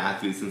I've been an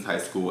athlete since high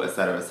school,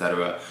 etc.,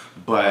 etc.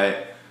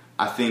 But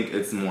I think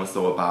it's more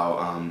so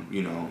about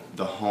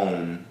the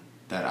home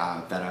that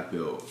I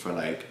built for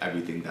like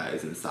everything that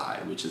is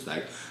inside, which is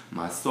like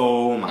my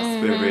soul, my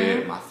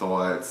spirit, my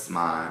thoughts,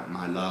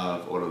 my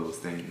love, all of those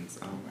things.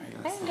 I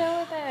can go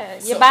with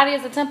that. Your body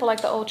is a temple, like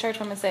the old church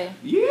women say.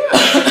 Yeah.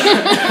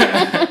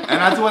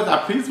 And I do as I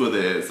please with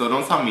it. So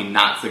don't tell me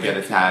not to get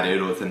it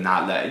tatted or to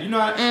not let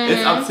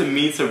it's up to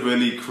me to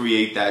really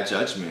create that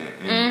judgment.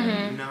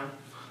 And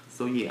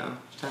so yeah.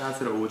 Shout out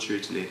to the old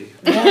church lady.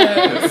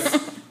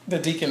 Yes. The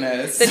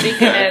deaconess.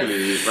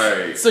 Exactly,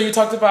 right. So you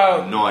talked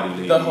about naughty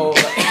lady. The whole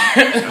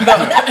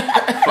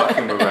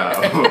fucking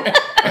morale.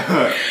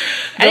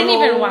 I didn't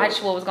even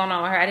watch what was going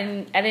on with her. I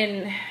didn't.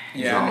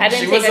 Yeah, I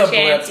didn't she take was a a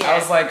chance blip. yet. I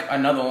was like,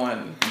 another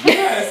one.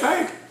 Yeah, it's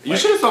like you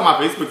should have saw my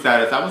Facebook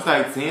status. I was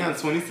like, damn,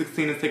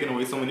 2016 is taking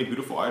away so many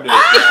beautiful artists.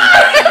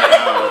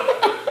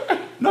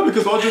 No,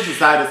 because all jokes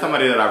aside, it's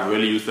somebody that I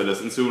really used to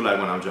listen to, like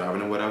when I'm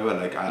driving or whatever.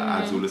 Like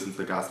I do listen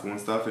to gospel and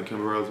stuff, and Kim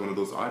Burrell is one of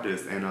those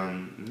artists. And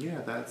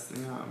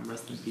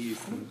rest in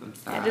peace. I'm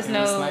sad. I just It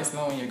know was nice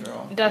knowing you,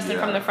 girl. Dustin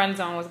Yeah. from the Friend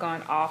Zone was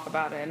going off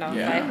about it, and I was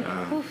Yeah. like,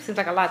 "Whew, seems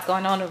like a lot's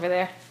going on over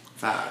there."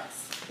 Facts.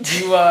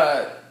 You,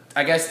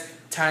 I guess,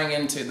 tying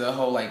into the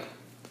whole like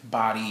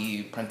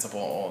body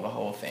principle, the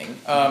whole thing.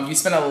 You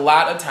spend a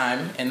lot of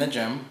time in the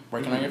gym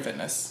working on your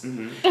fitness.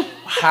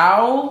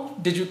 How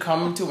did you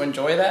come to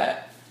enjoy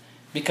that?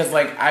 Because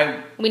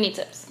We need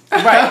tips.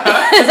 right.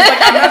 'Cause it's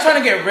like, I'm not trying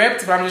to get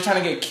ripped, but I'm just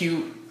trying to get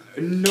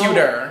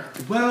cuter.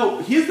 Well,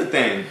 here's the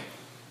thing.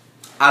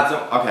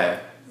 Okay.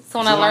 So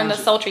when I learned the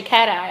sultry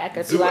cat eye, I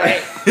could be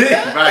like,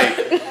 right.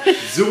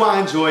 Do I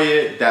enjoy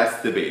it?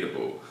 That's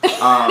debatable.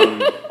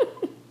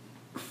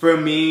 For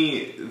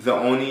me, the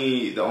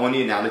only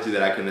analogy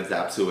that I can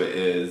adapt to it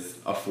is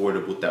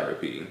affordable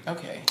therapy.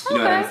 Okay. You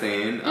know what I'm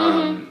saying?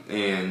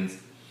 And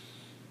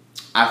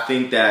I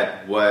think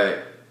that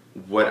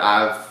what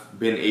I've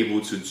been able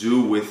to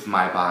do with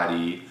my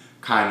body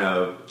kind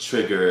of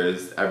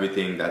triggers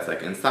everything that's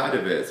like inside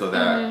of it. So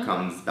that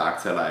comes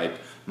back to like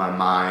my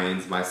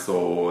mind, my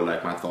soul,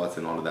 like my thoughts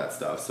and all of that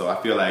stuff. So I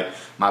feel like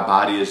my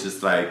body is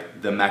just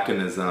like the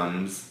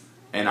mechanisms,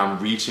 and I'm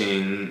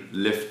reaching,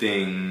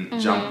 lifting,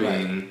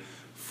 jumping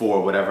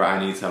for whatever I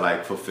need to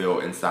like fulfill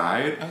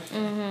inside.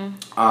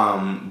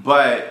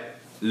 But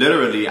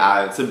literally,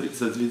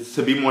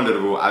 to be more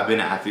literal, I've been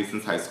an athlete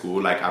since high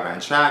school. Like I ran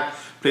track,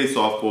 played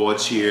softball,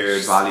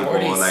 cheered,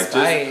 volleyball, like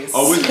just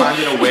always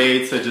finding a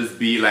way to just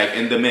be like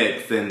in the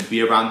mix and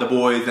be around the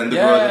boys and the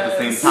girls at the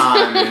same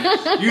time, and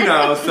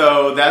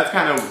so that's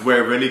kind of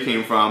where it really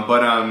came from.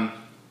 But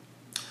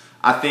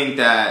I think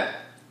that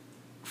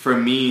for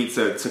me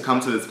to come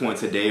to this point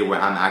today where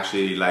I'm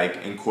actually like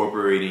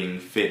incorporating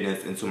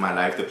fitness into my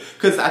life,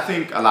 because I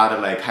think a lot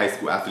of like high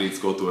school athletes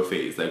go through a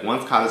phase. Like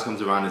once college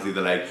comes around, it's either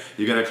like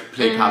you're gonna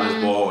play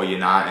college ball or you're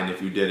not, and if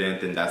you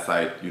didn't, then that's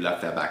like you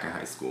left that back in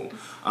high school.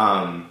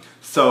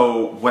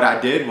 So what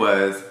I did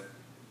was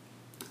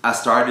I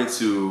started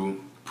to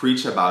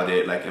preach about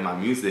it like in my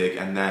music,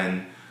 and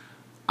then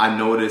I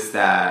noticed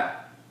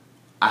that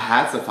I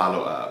had to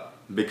follow up,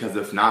 because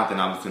if not, then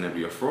I was gonna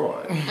be a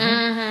fraud.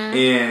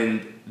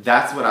 And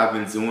that's what I've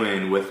been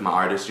doing with my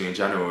artistry in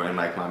general, and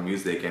like my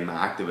music and my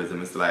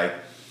activism. It's like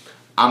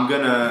I'm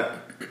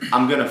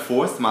gonna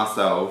force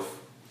myself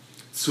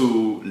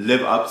to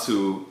live up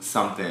to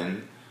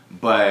something,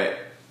 but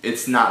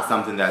it's not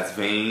something that's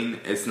vain.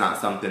 It's not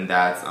something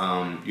that's it's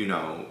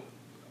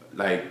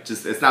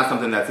not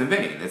something that's in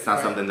vain. It's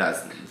not something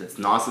that's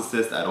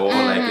narcissist at all.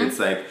 Like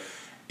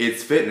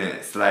it's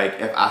fitness. Like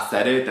if I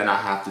said it, then I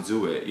have to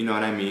do it. You know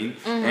what I mean?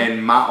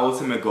 And my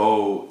ultimate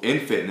goal in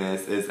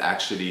fitness is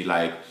actually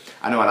like,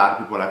 I know a lot of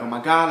people are like, oh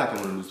my God, like I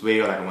want to lose weight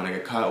or like I want to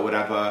get cut or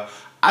whatever.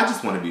 I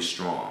just want to be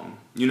strong.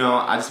 You know,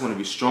 I just want to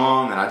be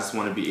strong, and I just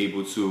want to be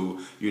able to,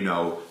 you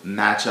know,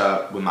 match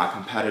up with my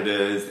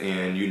competitors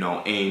and, you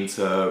know, aim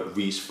to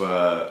reach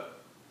for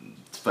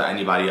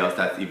anybody else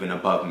that's even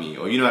above me,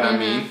 or you know what I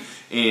mean,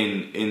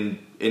 in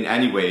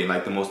any way,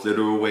 like the most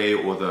literal way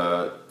or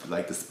the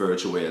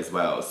spiritual way as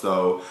well.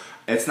 So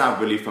it's not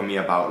really for me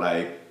about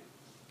like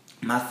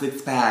my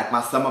six pack,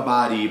 my summer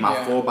body,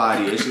 my full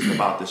body. It's just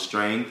about the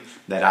strength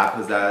that I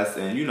possess,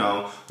 and you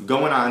know,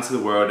 going out into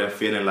the world and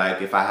feeling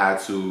like if I had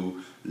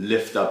to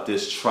lift up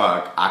this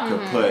truck, I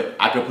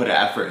could put an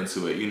effort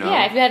into it, you know.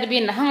 Yeah, if you had to be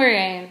in the Hunger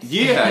Games.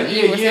 Yeah.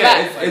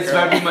 It's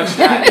very much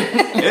that.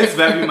 It's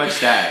very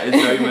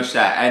much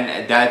that,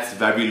 and that's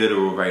very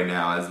literal right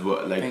now, as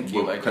what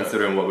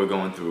considering what we're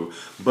going through.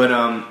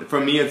 But for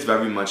me, it's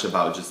very much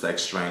about just like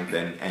strength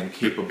and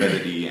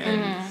capability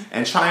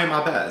and trying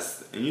my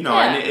best, and you know,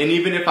 and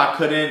even if I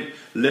couldn't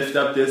lift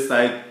up this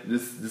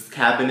this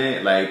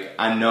cabinet, like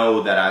I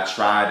know that I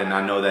tried, and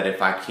I know that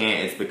if I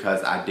can't, it's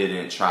because I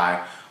didn't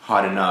try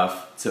hard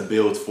enough to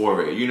build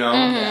for it, you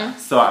know?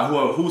 So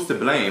who's to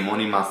blame?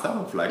 Only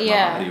myself, like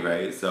my body,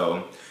 right?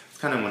 So it's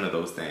kind of one of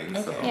those things.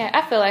 Okay. So. Yeah,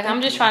 I feel like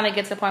I'm just trying to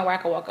get to the point where I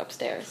can walk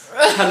upstairs.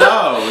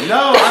 Hello.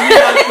 No, I mean,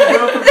 like,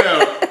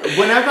 for real.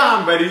 Whenever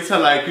I'm ready to,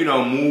 like, you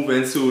know, move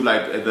into,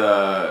 like,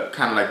 the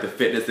kind of, like, the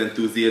fitness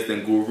enthusiast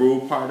and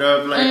guru part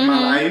of, like, my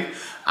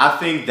life, I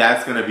think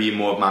that's going to be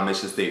more of my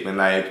mission statement.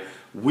 Like,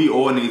 we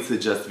all need to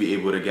just be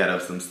able to get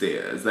up some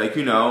stairs. Like,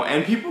 you know,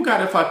 and people got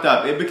it fucked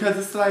up because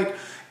it's, like,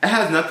 it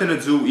has nothing to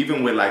do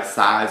even with like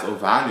size or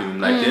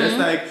volume. Like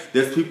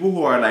there's people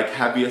who are like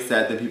heavier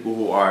set than people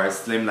who are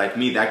slim like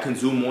me that can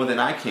do more than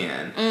I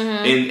can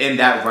in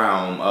that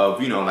realm of,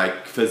 you know,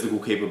 like physical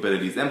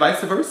capabilities, and vice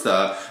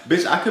versa.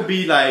 Bitch, I could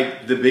be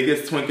like the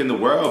biggest twink in the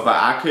world, but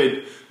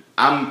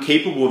I'm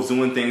capable of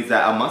doing things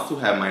that a muscle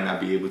head might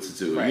not be able to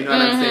do. Right. You know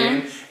what I'm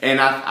saying?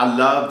 And I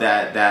love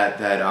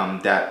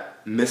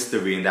that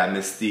mystery and that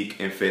mystique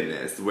in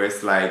fitness, where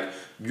it's like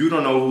you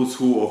don't know who's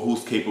who or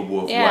who's capable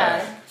of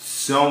what.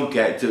 Don't do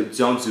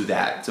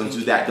that. Don't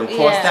do that. Don't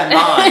cross that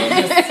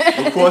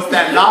line. Don't cross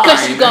that line.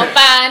 Because you're going to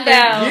find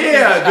out.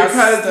 Yeah,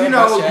 because, you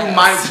know, you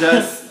might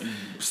just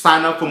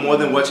sign up for more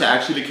than what you're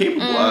actually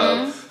capable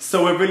of.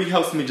 So it really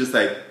helps me just,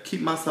 like,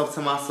 keep myself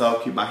to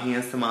myself, keep my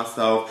hands to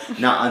myself,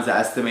 not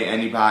underestimate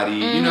anybody,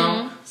 you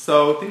know?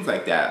 So things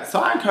like that. So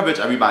I encourage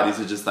everybody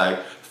to just, like,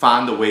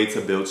 find a way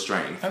to build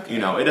strength. Okay. You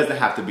know, it doesn't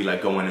have to be,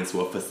 like, going into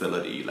a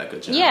facility, like a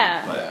gym.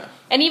 Yeah. But,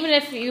 and even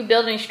if you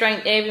building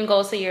strength, it even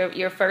goes to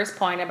your first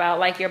point about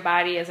like your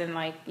body as in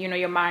like, you know,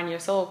 your mind, your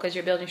soul, because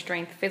you're building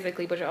strength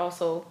physically, but you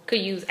also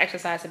could use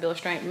exercise to build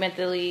strength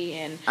mentally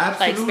and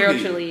like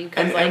spiritually,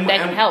 because like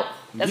that can help.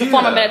 That's a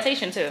form of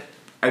meditation too.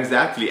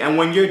 Exactly. And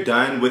when you're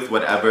done with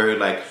whatever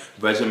like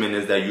regimen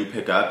is that you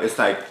pick up, it's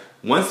like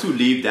once you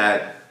leave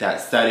that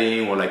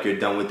setting, or like you're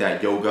done with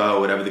that yoga or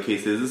whatever the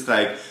case is, it's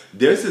like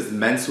there's this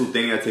mental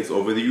thing that takes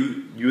over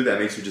you that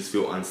makes you just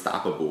feel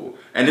unstoppable.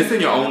 And it's in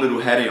your own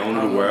little head and your own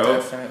little world.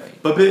 Definitely.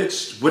 But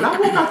bitch, when I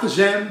walk out the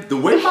gym, the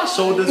way my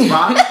shoulders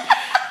rock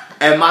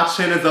and my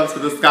chin is up to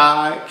the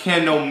sky,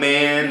 can't no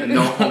man,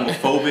 no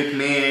homophobic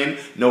man,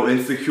 no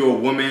insecure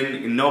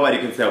woman, nobody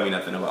can tell me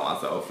nothing about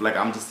myself. Like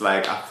I'm just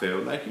like, I feel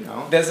like, you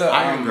know, there's a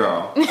iron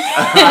girl.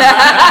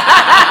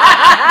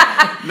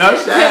 No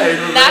shade.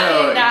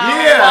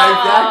 Yeah,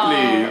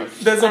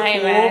 exactly. There's a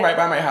pool right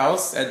by my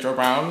house at Joe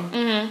Brown,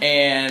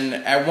 and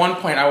at one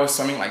point I was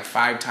swimming like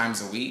 5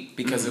 times a week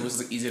because it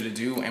was easy to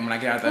do. And when I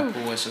get out of that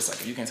pool, it's just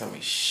like you can't tell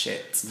me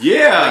shit.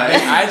 Yeah,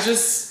 like, I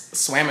just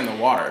swam in the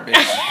water, bitch.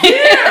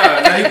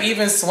 Yeah, like you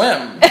even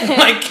swim.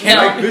 Like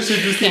bitch, you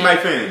just see my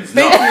fins.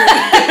 No.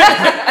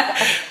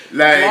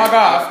 Like log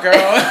off,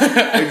 girl.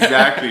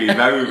 Exactly,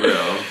 very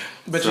real.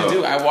 But you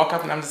do. I walk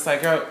up and I'm just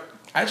like, yo,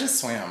 I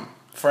just swam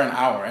for an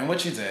hour, and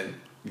what you did?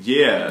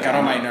 Yeah, got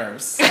on my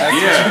nerves.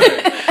 Yeah,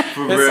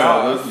 for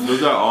real.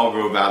 Those are all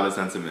real valid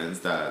sentiments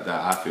that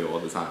I feel all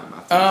the time.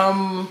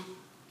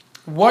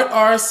 What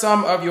are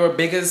some of your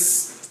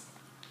biggest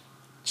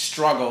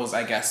struggles,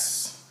 I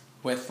guess,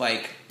 with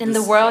like in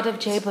the world of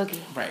J Boogie?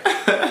 Right.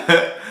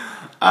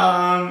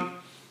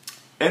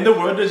 In the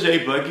world of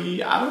J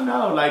Boogie, I don't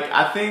know. Like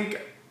I think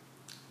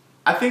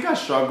I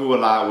struggle a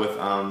lot with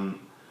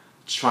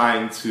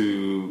trying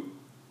to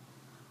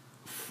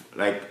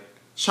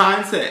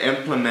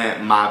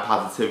implement my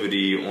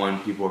positivity on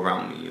people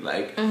around me,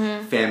 like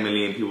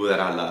family and people that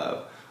I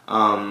love.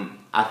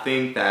 I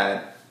think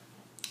that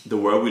the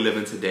world we live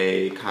in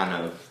today kind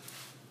of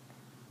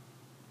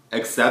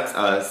accepts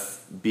us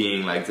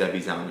being like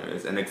Debbie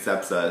Downers and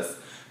accepts us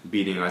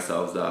beating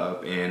ourselves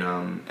up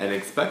and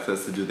expects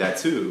us to do that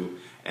too.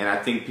 And I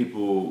think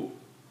people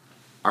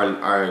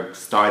are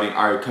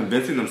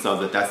convincing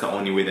themselves that that's the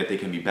only way that they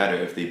can be better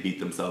if they beat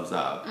themselves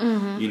up,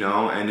 you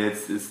know. And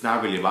it's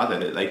not really about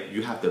that. Like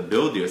you have to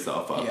build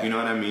yourself up, you know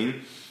what I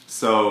mean?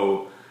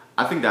 So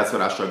I think that's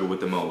what I struggle with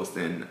the most.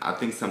 And I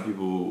think some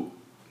people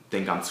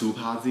think I'm too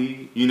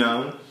posy, you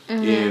know.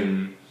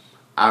 And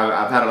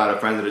I've had a lot of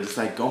friends that are just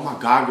like, oh my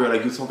God, girl,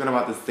 like, you're talking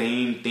about the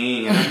same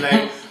thing. And I'm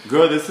like,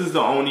 girl, this is the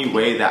only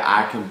way that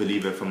I can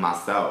believe it for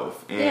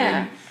myself.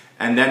 And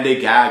then they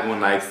gag when,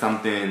 like,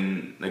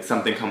 something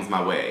comes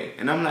my way.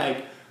 And I'm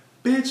like,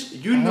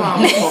 bitch, you know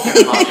I was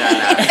talking about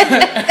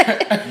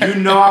that last year. You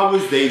know I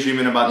was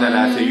daydreaming about that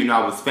last year. You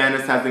know I was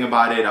fantasizing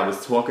about it. I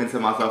was talking to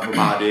myself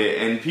about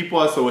it. And people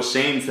are so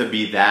ashamed to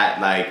be that,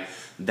 like,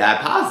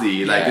 that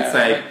posy. Like, it's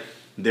like,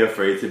 they're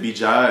afraid to be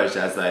judged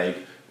as,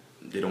 like,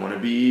 they don't want to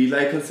be,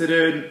 like,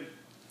 considered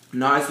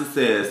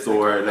narcissists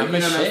or, like, you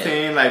know what I'm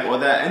saying? Like, all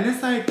that. And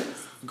it's like,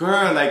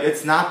 girl, like,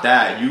 it's not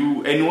that.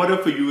 In order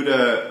for you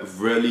to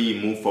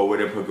really move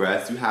forward and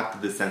progress, you have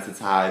to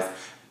desensitize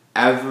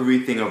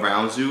everything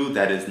around you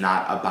that is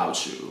not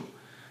about you.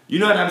 You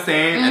know what I'm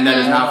saying? And that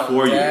is not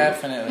for you.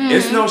 Definitely.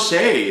 It's no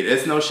shade.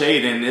 It's no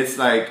shade. And it's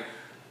like,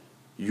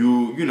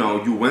 you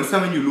know, you win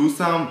some and you lose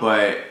some,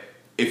 but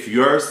if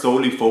you're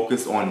solely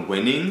focused on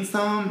winning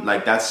some,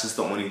 like, that's just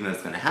the only thing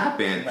that's gonna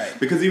happen. Right.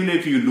 Because even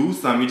if you lose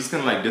some, you're just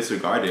gonna, like,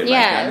 disregard it. Yeah,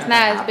 like, it's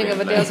not as big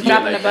of a deal as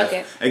dropping the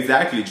bucket.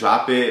 Exactly.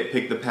 Drop it,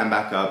 pick the pen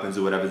back up, and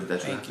do whatever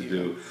that you have to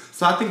do.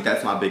 So I think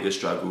that's my biggest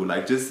struggle.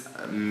 Like, just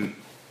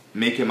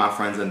making my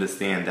friends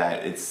understand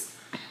that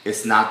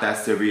it's not that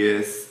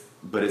serious,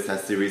 but it's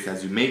as serious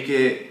as you make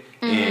it,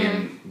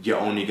 and you're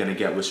only gonna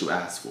get what you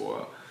ask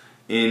for.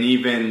 And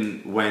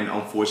even when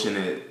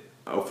unfortunate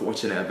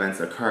events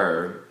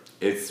occur,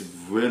 it's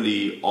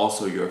really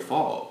also your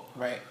fault.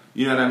 Right.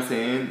 You know what I'm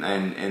saying?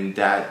 And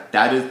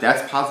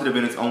that's positive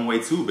in its own way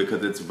too,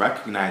 because it's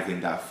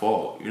recognizing that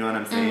fault. You know what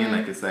I'm saying?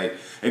 Like, it's like,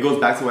 it goes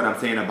back to what I'm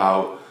saying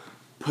about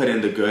putting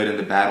the good and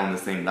the bad on the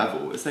same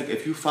level. It's like,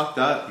 if you fucked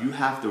up, you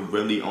have to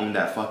really own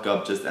that fuck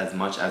up just as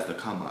much as the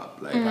come up.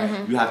 Like,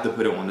 you have to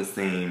put it on the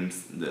same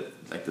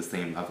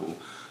level.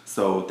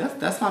 So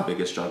that's my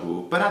biggest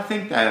struggle. But I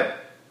think that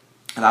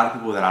a lot of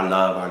people that I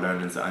love are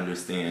learning to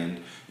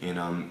understand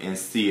and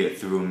see it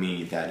through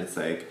me, that it's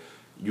like,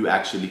 you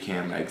actually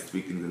can, like,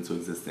 speak things into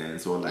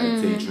existence or, like,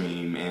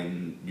 daydream,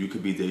 and you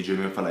could be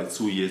daydreaming for, like,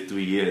 2 years,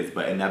 3 years,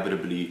 but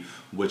inevitably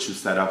what you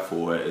set up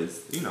for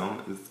is, you know,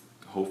 is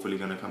hopefully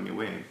gonna come your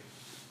way.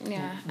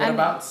 Yeah. What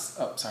about...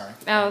 Oh, sorry.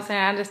 I was saying,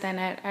 I understand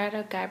that. I had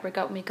a guy break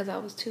up with me because I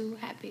was too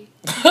happy.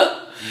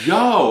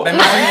 Yo!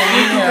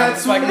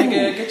 It's like,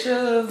 nigga, get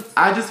your...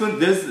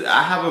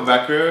 I have a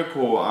record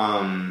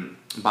called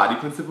Body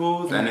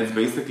Principles, and it's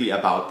basically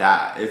about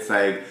that. It's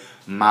like,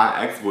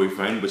 my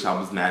ex-boyfriend, which I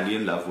was madly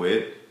in love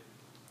with,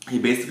 he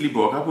basically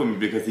broke up with me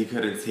because he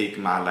couldn't take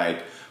my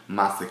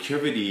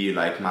security,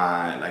 like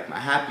my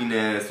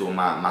happiness or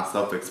my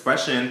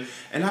self-expression.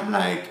 And I'm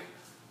like,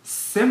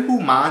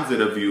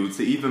 simple-minded of you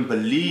to even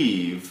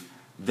believe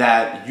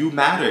that you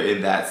matter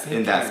in that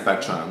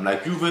spectrum.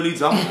 Like, you really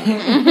don't.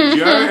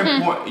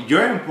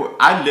 You're important.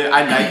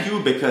 I like you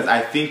because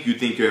I think you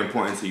think you're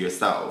important to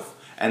yourself.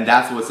 And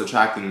that's what's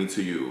attracting me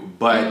to you.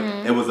 But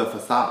it was a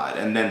facade.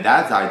 And then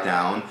that died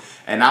down.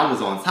 And I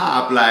was on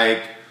top,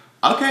 like,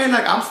 okay,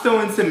 like, I'm still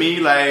into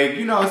me. Like,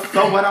 you know,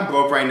 so what, I'm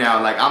broke right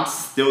now. Like, I'm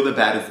still the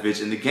baddest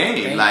bitch in the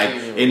game.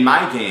 In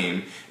my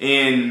game.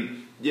 And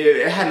yeah,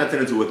 it had nothing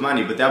to do with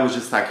money. But that was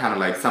just, like, kind of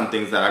like some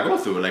things that I go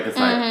through. Like, it's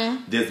like,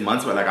 there's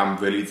months where, like, I'm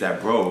really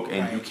that broke.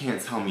 And you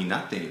can't tell me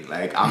nothing.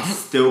 Like, I'm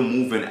still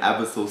moving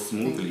ever so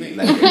smoothly.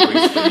 Like,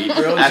 gracefully.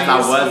 As I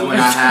was when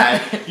I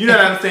had, you know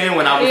what I'm saying?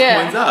 When I was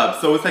coins up.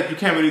 So it's like, you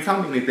can't really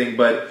tell me anything.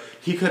 But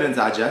he couldn't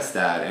digest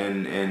that.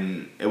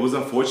 And it was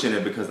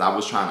unfortunate because I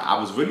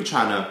was really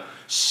trying to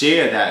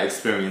share that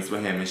experience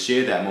with him and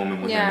share that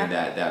moment with him and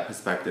that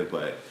perspective.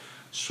 But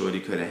Shorty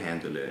couldn't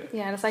handle it.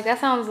 Yeah, and it's like,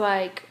 that sounds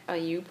like a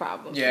you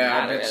problem. Yeah,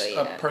 not it's really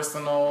a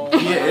personal...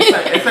 Yeah,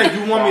 it's like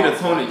you want me to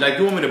tone it, like,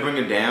 you want me to bring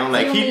it down.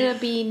 Like, you want me to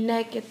be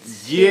naked.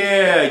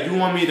 Yeah, you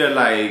want me to,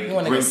 like... You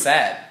want to get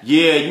sad.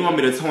 Yeah, you want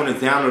me to tone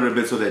it down a little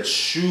bit so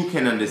that you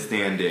can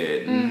understand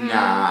it.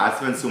 Nah, I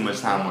spend too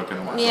much time working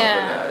on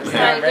myself with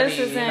that.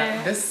 It's Yeah.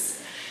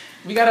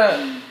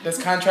 like,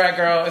 This contract,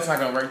 girl, it's not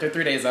going to work. They're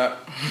 3 days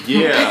up.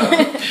 Yeah,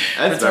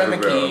 that's Return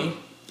very the real. key.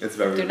 It's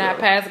very Do not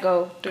pass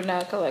go. Do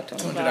not collect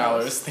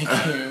 $200. Thank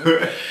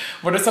you.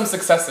 What are some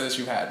successes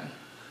you've had?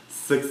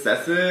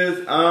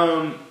 Successes?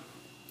 I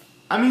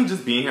mean,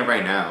 just being here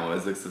right now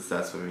is a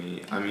success for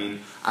me. I mean,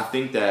 I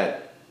think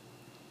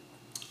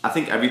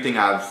everything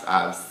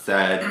I've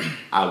said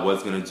I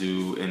was gonna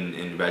do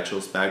in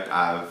retrospect,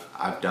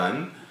 I've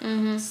done.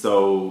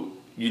 So,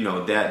 you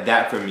know,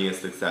 that for me is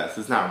success.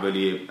 It's not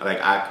really like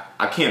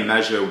I can't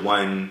measure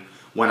one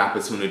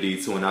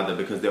opportunity to another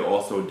because they're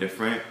all so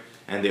different.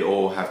 And they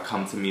all have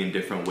come to me in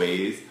different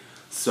ways.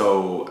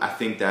 So I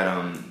think that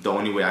the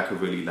only way I could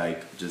really,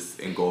 like,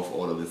 just engulf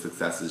all of the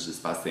success is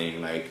just by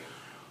saying, like,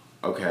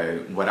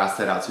 okay, what I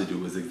set out to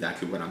do is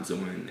exactly what I'm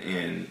doing.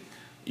 And,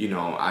 you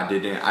know,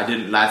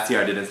 last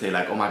year I didn't say,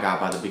 like, oh my God,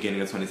 by the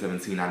beginning of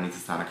 2017, I need to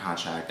sign a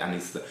contract.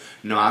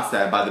 No, I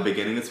said by the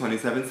beginning of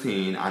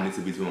 2017, I need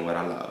to be doing what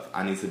I love.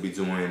 I need to be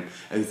doing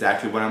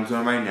exactly what I'm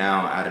doing right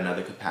now at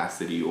another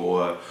capacity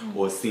or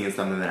seeing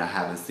something that I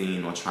haven't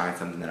seen or trying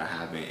something that I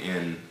haven't.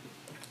 And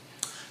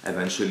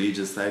eventually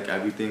just like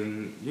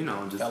everything, you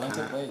know, just fell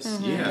into place.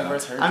 Yeah.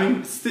 I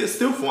mean,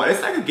 still fun.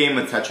 It's like a game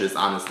of Tetris,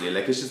 honestly.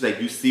 Like, it's just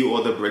like you see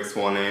all the bricks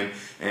falling,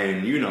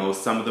 and you know,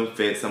 some of them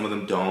fit, some of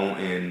them don't,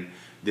 and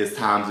there's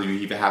times where you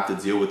even have to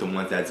deal with the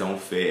ones that don't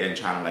fit and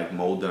trying to like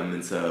mold them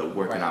into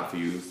working out for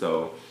you.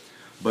 So,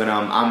 but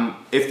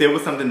if there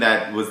was something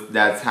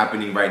that's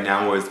happening right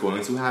now or is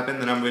going to happen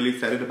that I'm really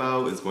excited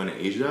about, is going to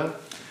Asia.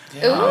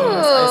 Yeah.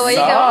 Ooh, where you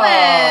going?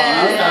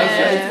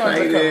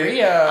 Going to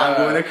Korea. I'm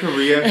going to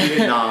Korea,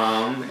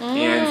 Vietnam,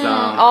 and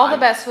all the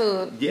best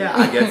food. Yeah,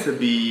 I get to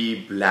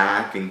be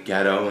black and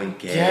ghetto and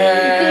gay.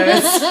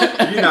 Yes.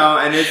 You know,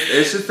 and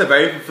it's just a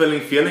very fulfilling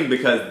feeling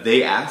because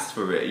they asked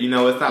for it. You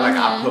know, it's not like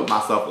I put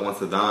myself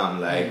onto them.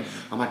 Like,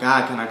 oh my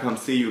God, can I come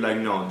see you? Like,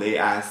 no, they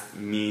asked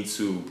me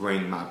to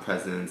bring my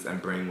presence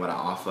and bring what I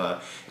offer.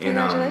 And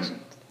congratulations.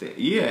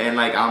 Yeah, and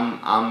like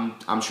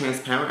I'm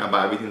transparent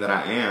about everything that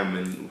I am,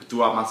 and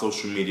throughout my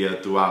social media,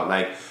 throughout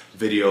like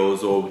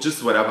videos or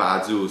just whatever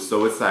I do.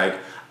 So it's like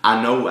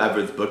I know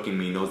whoever's booking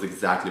me knows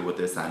exactly what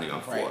they're signing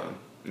up for.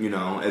 You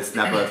know, it's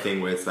never a thing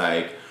where it's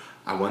like,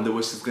 I wonder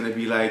what she's gonna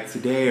be like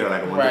today, or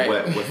like I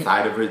wonder what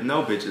side of her.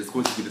 No, bitch, it's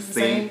going to be the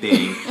same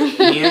thing.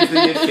 Hands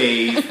in your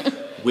face.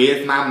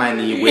 Where's my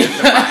money? Where's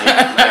the mic? Like,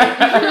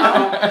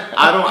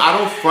 I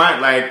don't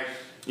front like.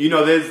 You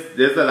know, there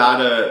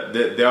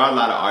are a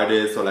lot of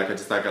artists, or like I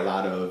think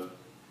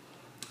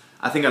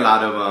a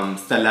lot of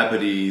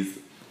celebrities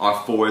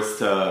are forced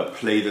to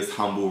play this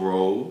humble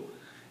role,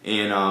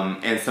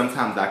 and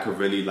sometimes that could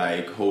really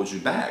like hold you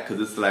back, because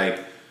it's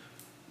like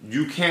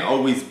you can't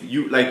always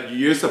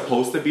you're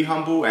supposed to be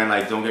humble, and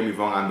like don't get me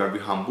wrong, I'm very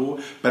humble,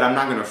 but I'm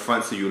not gonna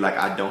front to you like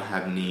I don't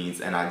have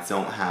needs and I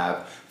don't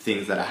have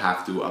things that I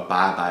have to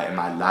abide by in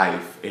my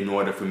life in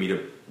order for me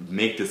to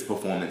make this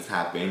performance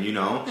happen, you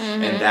know?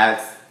 And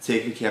that's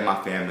taking care of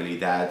my family,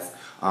 that's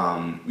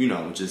you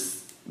know,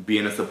 just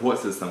being a support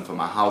system for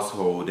my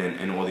household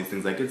and all these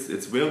things. Like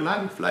it's real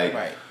life. Like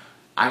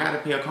I gotta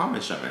pay a car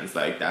insurance.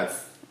 Like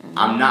that's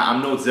I'm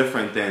no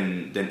different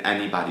than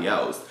anybody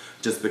else,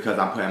 just because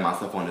I'm putting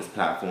myself on this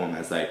platform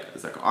as like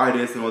an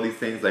artist and all these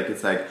things. Like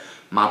it's like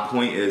my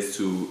point is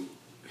to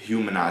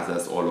humanize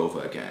us all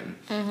over again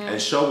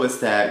and show us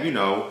that, you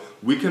know,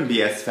 we can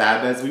be as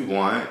fab as we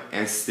want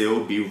and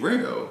still be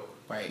real,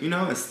 you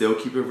know, and still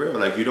keep it real.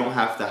 Like you don't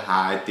have to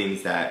hide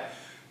things that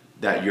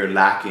you're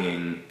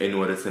lacking in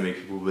order to make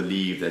people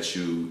believe that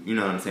you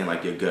know what I'm saying,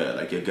 like you're good,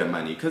 like you're good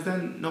money, because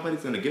then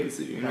nobody's gonna give it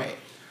to you, you know?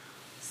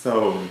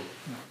 So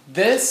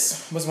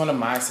this was one of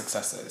my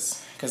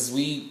successes, because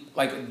we,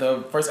 like,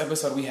 the first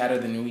episode we had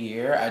of the new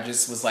year, I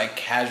just was like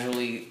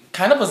casually,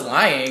 kind of was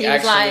lying. He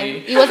was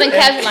lying. He wasn't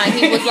casually lying.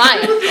 He was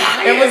lying.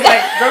 It was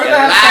like, girl,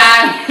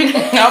 I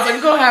was like,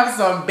 we're gonna have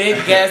some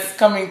big guests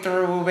coming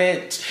through,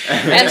 bitch.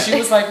 And she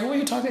was like, who are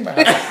you talking about?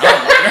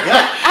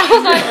 I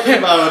was like, talking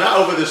about not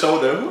over the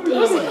shoulder.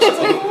 Because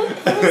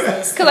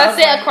I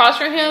sit across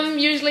from him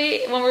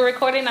usually when we're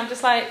recording. I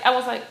was like,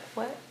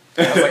 what?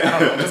 I was like, I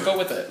don't know, just go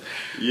with it.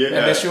 Yeah. And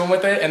then she went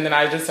with it, and then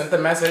I just sent the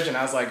message, and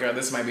I was like, girl,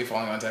 this might be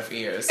falling on deaf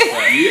ears. But, and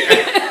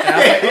I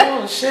was like,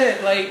 oh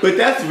shit, like. But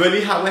that's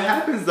really how it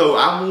happens, though.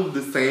 I move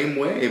the same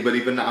way, but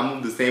even I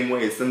move the same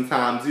way.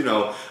 Sometimes, you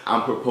know,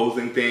 I'm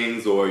proposing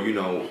things, or you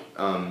know,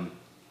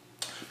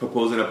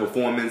 proposing a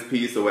performance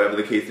piece, or whatever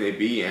the case may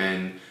be,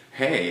 and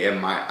hey, I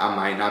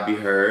might not be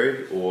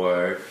heard,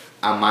 or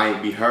I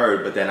might be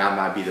heard, but then I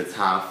might be the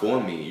time for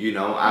me. You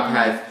know,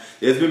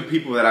 there's been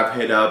people that I've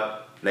hit up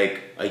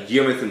like a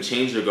year and some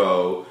change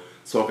ago,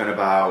 talking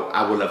about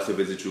I would love to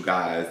visit you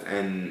guys,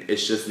 and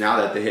it's just now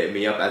that they hit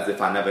me up as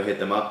if I never hit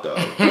them up though.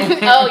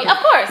 Oh, of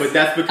course. But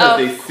that's because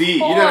they see, you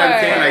know what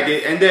I'm saying?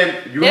 Like, and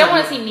then they don't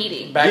want to see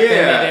needy.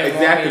 Yeah,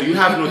 exactly. You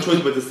have no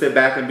choice but to sit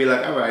back and be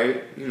like, all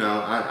right, you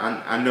know,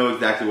 I know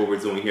exactly what we're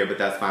doing here, but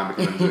that's fine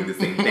because I'm doing the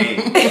same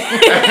thing.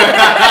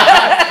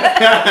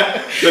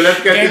 So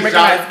let's get this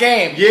job.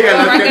 Game.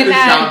 Yeah, let's get this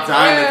job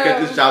done. Let's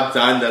get this job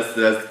done.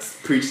 Let's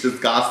preach this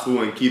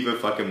gospel and keep it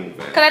fucking moving.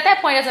 Because at that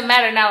point, it doesn't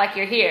matter now, like,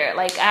 you're here.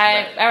 Like,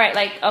 alright,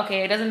 like,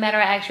 okay, it doesn't matter,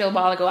 I asked you a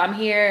while ago, I'm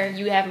here,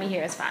 you have me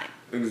here, it's fine.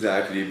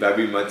 Exactly,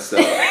 very much so.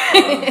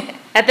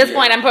 At this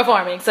point, I'm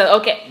performing, so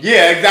okay.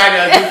 Yeah, exactly,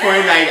 at this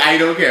point, like, I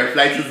don't care,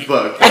 flights is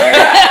booked.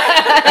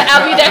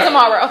 I'll be there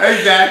tomorrow.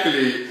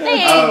 Exactly.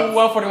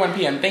 12:41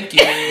 p.m., thank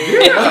you.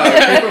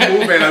 Yeah, keep it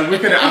moving. Like, we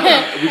could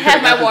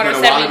have my water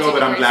 72 ago,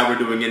 but I'm glad we're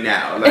doing it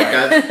now. Like,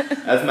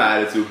 that's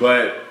my attitude.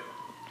 But,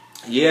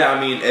 yeah, I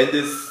mean,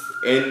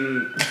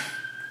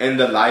 in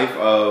the life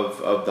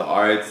of the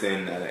arts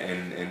and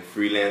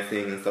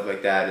freelancing and stuff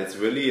like that, it's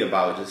really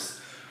about just,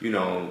 you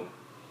know,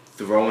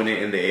 throwing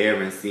it in the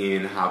air and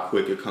seeing how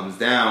quick it comes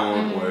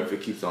down or if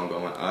it keeps on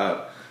going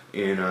up.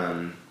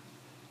 And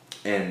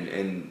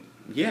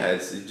yeah,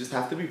 you just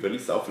have to be really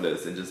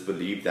selfless and just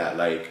believe that,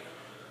 like,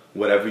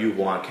 whatever you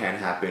want can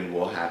happen,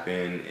 will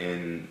happen,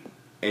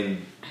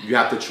 and you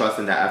have to trust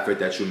in that effort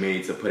that you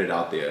made to put it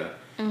out there.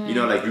 You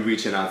know, like you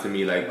reaching out to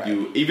me, like Right.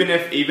 you, even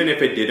if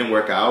it didn't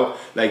work out,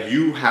 like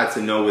you had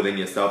to know within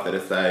yourself that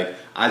it's like,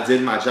 I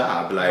did my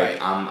job. Like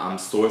Right. I'm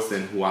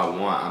sourcing who I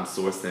want. I'm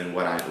sourcing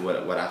what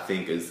I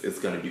think is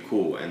gonna be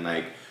cool, and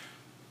like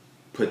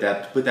put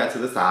that to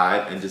the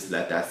side and just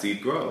let that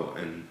seed grow.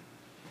 And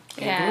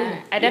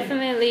Yeah, I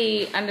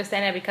definitely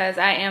understand it because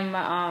I am,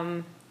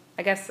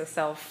 I guess, a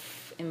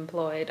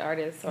self-employed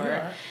artist or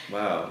Yeah.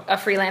 wow. a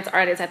freelance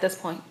artist at this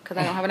point because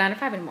I don't have a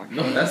 9-to-5 anymore.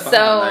 No, that's fine.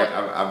 So- Like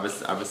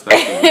I respect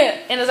you.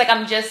 And it's like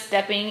I'm just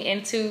stepping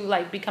into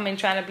like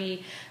trying to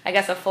be, I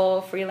guess, a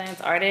full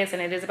freelance artist,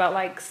 and it is about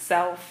like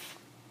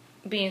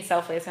being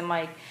selfless and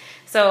like.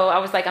 So I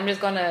was like, I'm just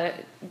gonna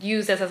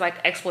use this as like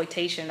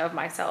exploitation of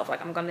myself.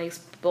 Like I'm gonna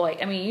exploit.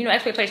 I mean,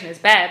 exploitation is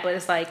bad, but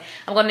it's like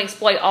I'm gonna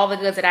exploit all the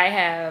goods that I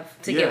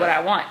have to get Yeah. what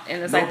I want,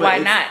 and it's No, like, but why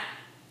it's- not?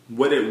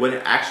 What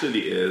it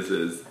actually is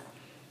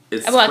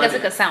it's Well, I guess it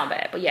spreading- could sound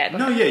bad, but yeah.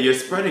 No, yeah, you're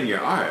spreading your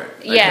art.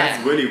 Like, Yeah.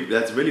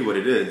 that's really what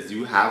it is.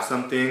 You have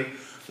something,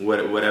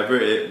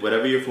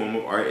 whatever your form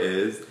of art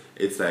is.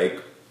 It's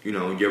like,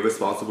 you're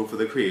responsible for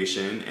the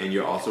creation, and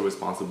you're also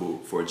responsible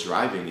for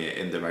driving it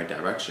in the right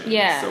direction.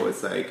 Yeah. So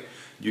it's like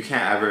you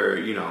can't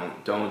ever,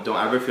 don't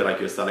ever feel like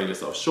you're selling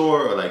yourself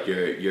short or like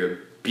you're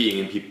being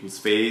in people's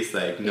face.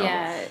 Like no,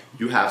 Yeah.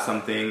 you have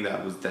something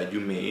that you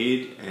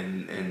made,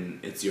 and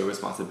it's your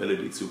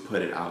responsibility to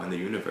put it out in the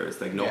universe.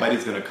 Like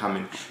nobody's gonna come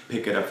and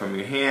pick it up from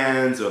your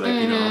hands or like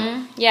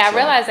Yeah, I so-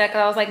 realized that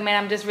because I was like,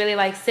 man, I'm just really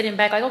like sitting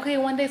back, like, okay,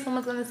 one day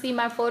someone's gonna see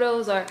my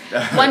photos, or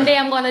one day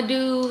I'm gonna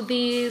do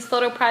these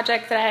photo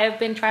projects that I have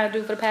been trying to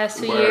do for the past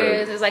 2 Word.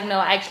 years. It's like, no,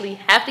 I actually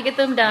have to get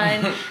them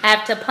done. I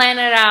have to plan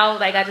it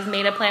out. Like I just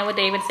made a plan with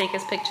David to take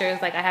his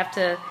pictures. Like I have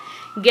to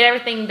get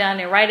everything done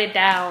and write it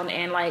down,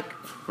 and like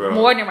Bro.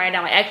 more than write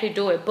down, like actually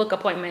do it, book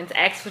appointments,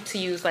 ask to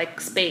use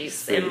like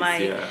space, and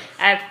like yeah.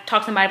 I've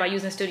talked to somebody about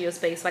using studio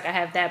space. Like I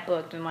have that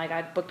booked, and like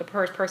I booked the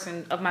first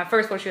person of my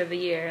first photo shoot of the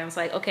year, and I was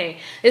like, okay,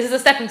 this is a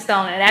stepping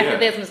stone, and after Yeah.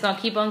 this, I'm just gonna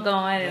keep on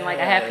going, and like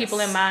I have people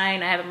in Yes.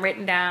 mind, I have them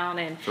written down,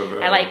 and For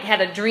real. I like had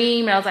a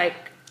dream, and I was like,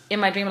 in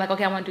my dream, like,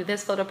 okay, I want to do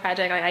this photo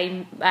project.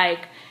 Like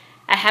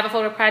I have a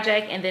photo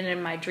project, and then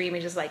in my dream,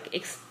 it just like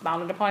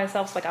expounded upon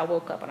itself. So like I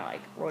woke up and I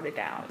like wrote it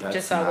down That's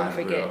just so I wouldn't mad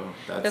forget. real.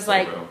 That's Just so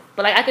like, real.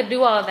 but like I could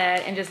do all that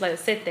and just let it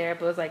sit there.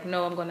 But it's like,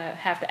 no, I'm gonna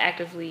have to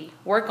actively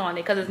work on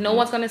it because no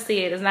one's gonna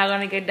see it. It's not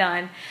gonna get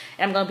done,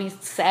 and I'm gonna be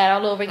sad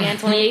all over again.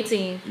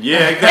 2018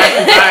 Yeah,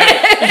 exactly.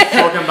 Right.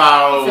 Talking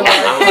about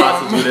I'm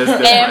about to do this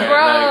and different.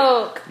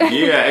 broke. Like,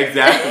 yeah,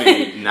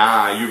 exactly.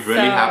 Nah, you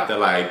really So- have to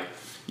like,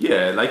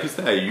 yeah, like you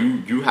said,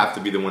 you have to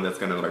be the one that's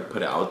gonna like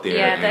put it out there.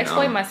 Yeah, and, to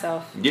exploit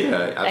myself. Yeah,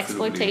 absolutely.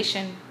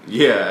 Exploitation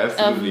Yeah,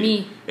 absolutely.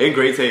 me. In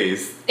great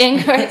taste.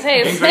 in great In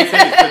taste. great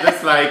taste, because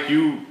it's like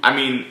I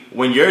mean,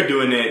 when you're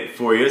doing it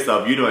for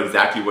yourself, you know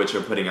exactly what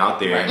you're putting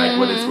out there and like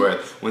what it's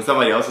worth. When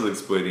somebody else is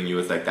exploiting you,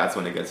 it's like that's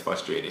when it gets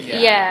frustrating.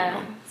 Yeah.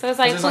 You know? So it's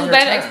like, This is who's on your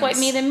better to terms. exploit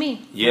me than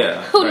me?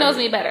 Yeah. Who right. knows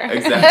me better?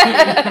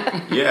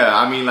 Exactly. Yeah,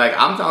 I mean, like,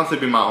 I'm down to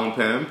be my own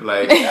pimp.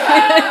 Like,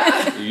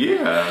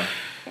 yeah.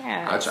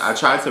 Yeah. I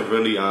try to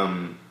really,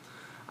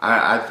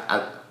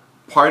 I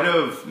part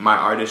of my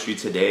artistry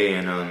today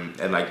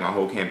and like my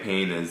whole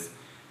campaign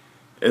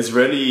is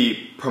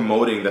really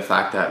promoting the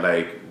fact that,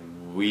 like,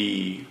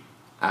 we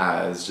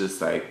as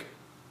just, like,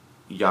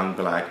 young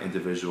black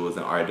individuals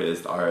and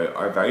artists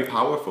are very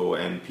powerful,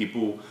 and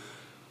people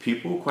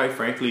quite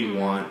frankly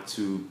want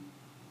to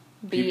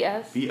Be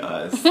us. be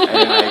us.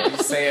 And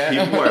like Say it.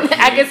 people are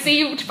I can see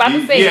you about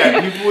to say yeah,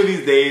 it. people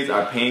these days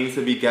are paying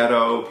to be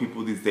ghetto.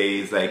 People these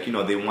days, like,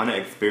 they want to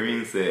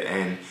experience it,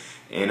 and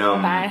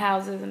Buying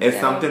houses and it's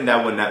stuff. something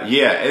that would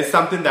it's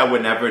something that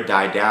would never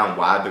die down.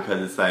 Why?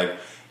 Because it's like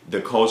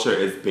the culture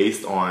is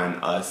based on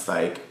us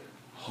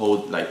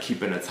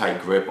keeping a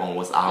tight grip on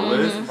what's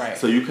ours. Right.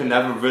 So you can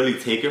never really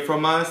take it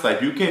from us.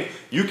 Like you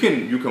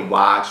can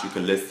watch, you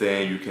can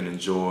listen, you can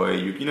enjoy.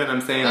 You know what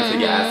I'm saying?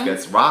 Until your ass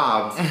gets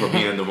robbed for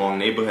being in the wrong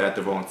neighborhood at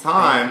the wrong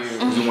time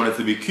because you want it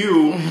to be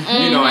cute.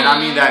 And I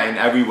mean that in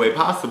every way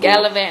possible.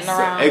 Gallivanting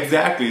around.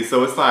 Exactly.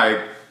 So it's like,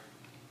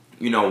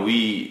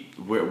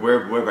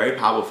 we're very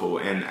powerful,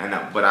 and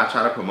what I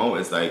try to promote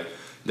is like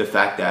the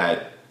fact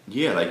that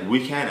like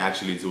we can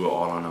actually do it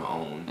all on our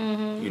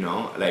own.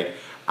 Like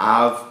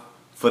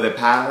for the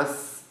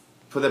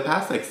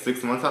past like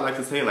 6 months, I like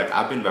to say, like,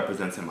 I've been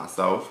representing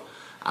myself.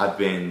 I've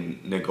been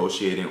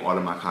negotiating all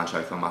of my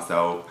contracts for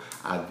myself.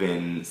 I've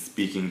been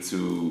speaking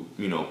to,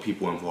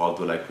 people involved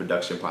with like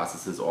production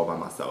processes all by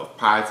myself.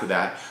 Prior to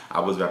that, I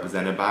was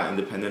represented by an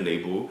independent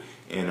label,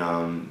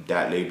 and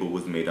that label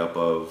was made up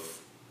of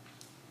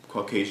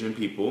Caucasian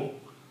people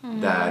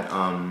that,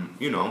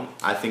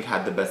 I think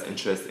had the best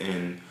interest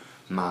in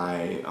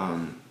my,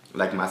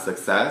 my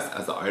success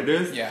as an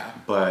artist. Yeah.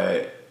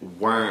 But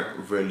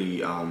weren't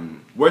really,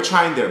 were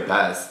trying their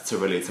best to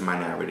relate to my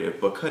narrative,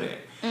 but couldn't.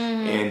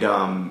 And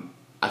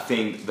I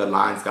think the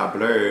lines got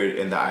blurred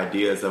in the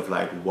ideas of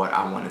like what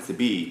I wanted to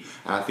be.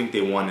 And I think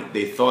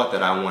they thought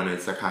that I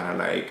wanted to kind of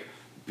like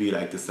be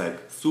like this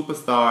like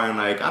superstar and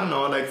like I don't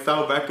know like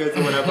sell records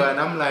or whatever. And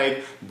I'm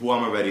like, boo,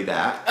 I'm already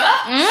that.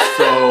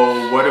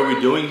 So what are we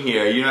doing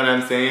here? You know what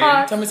I'm saying?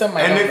 Tell me something.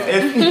 And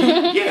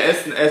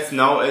it's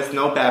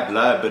no bad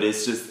blood, but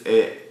it's just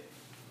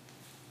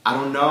I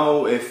don't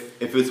know if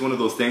it's one of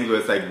those things where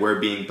it's like we're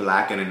being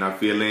black and in our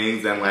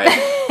feelings and like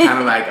kind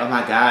of like, oh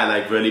my God,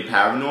 like really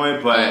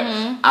paranoid. But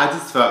I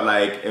just felt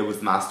like it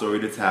was my story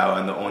to tell,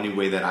 and the only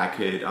way that I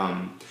could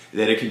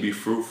that it can be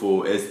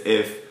fruitful is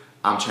if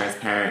I'm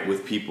transparent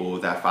with people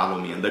that follow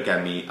me and look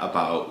at me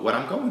about what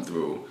I'm going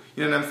through.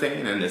 You know what I'm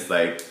saying? And it's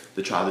like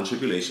the trials and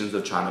tribulations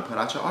of trying to put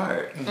out your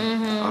art.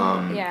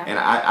 And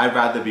I'd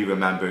rather be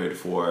remembered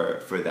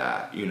for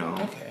that, you know?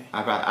 Okay.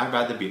 I'd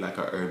rather be like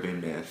an urban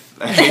myth.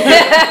 The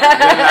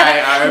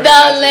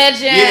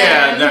legend.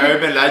 Yeah, the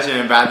urban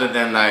legend rather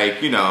than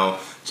like, you know,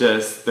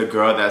 just the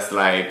girl that's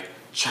like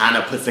trying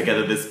to put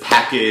together this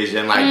package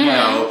and like, you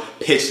know,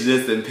 pitch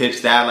this and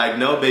pitch that. Like,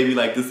 no, baby,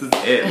 like this is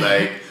it.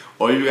 Like,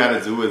 all you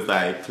gotta do is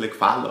like click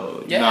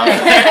follow, you know?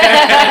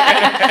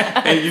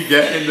 And you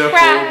get in the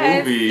full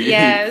movie.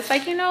 Yeah, it's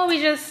like, you know,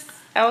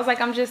 I was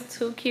like, I'm just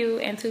too cute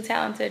and too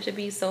talented to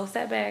be so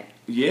set back.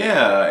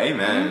 Yeah,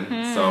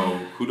 amen. So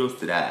kudos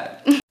to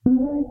that.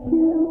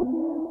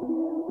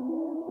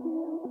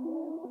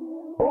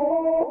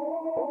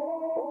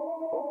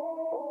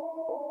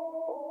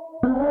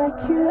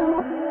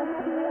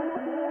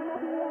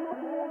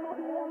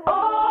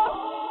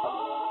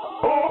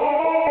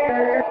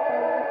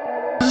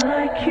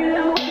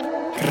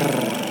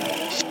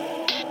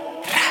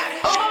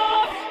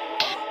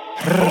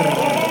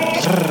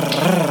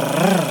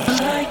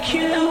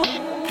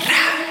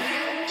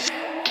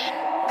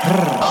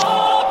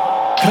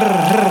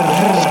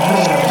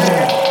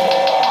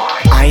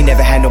 I ain't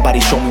never had nobody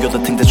show me all the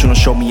things that you don't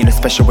show me, in a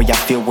special way I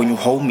feel when you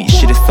hold me.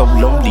 Shit is so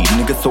lonely,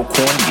 niggas so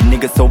corny,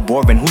 niggas so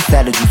boring. Whose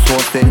salad you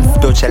sourcing?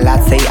 Spilled your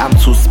latte, I'm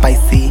too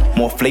spicy.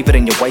 More flavor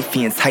than your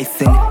wifey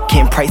enticing.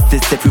 Can't price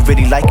this if you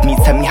really like me.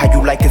 Tell me how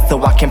you like it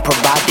so I can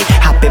provide it.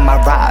 Hop in my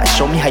ride,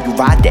 show me how you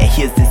ride that.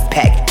 Here's this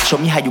pack, show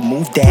me how you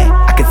move that.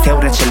 I can tell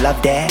that you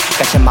love that.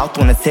 Got your mouth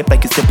on a tip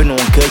like you're sipping on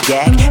good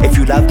yak. If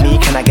you love me,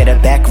 can I get a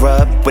back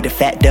rub? With a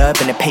fat dub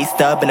and a pay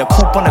stub and a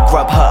coupe on a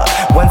grub hub.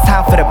 One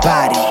time for the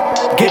body,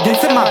 get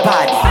into my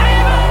body.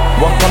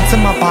 Welcome to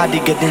my body,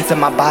 get into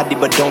my body,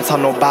 but don't tell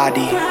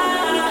nobody.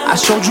 I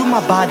showed you my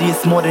body,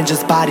 it's more than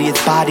just body,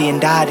 it's body and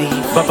body.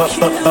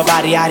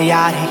 Body yaddy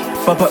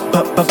yaddy.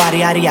 Body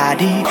yaddy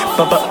yaddy.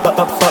 Body.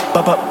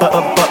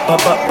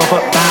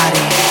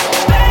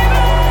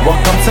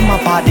 Welcome to my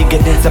body,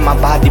 get into my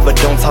body, but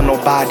don't tell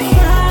nobody.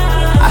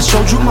 I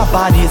showed you my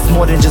body, it's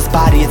more than just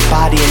body, it's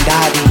body and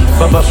body.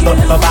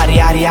 Body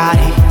yaddy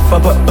yaddy.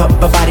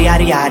 Body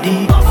yaddy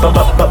yaddy.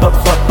 Body.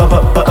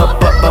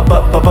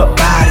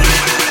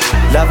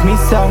 Love me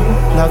so,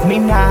 love me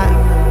not.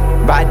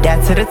 Ride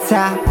that to the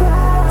top.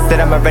 Said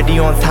I'm already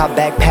on top.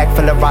 Backpack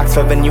full of rocks,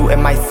 revenue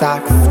in my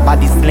socks.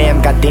 Body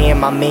slam, goddamn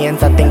my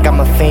mans, I think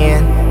I'm a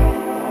fan.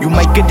 You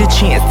might get the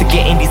chance to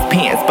get in these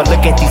pants, but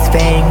look at these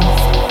fangs.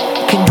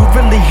 Can you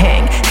really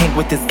hang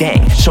with this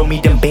gang? Show me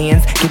them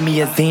bands, give me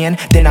a Zan,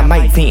 then I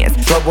might dance.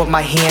 Throw with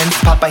my hands,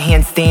 pop a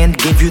handstand,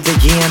 give you the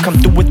yam. Come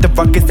through with the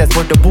ruckus, that's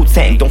where the boots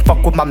hang. Don't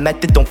fuck with my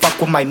method, don't fuck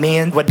with my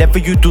man. Whatever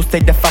you do, stay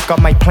the fuck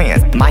on my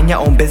plans. Mind your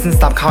own business,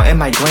 stop counting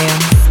my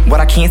grams.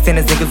 What I can't stand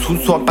is niggas who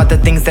talk about the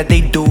things that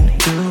they do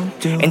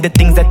and the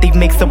things that they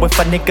make. So if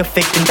a nigga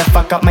fake, then the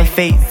fuck out my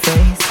face.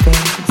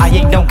 I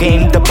ain't no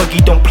game, the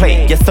boogie don't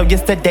play. Yes, so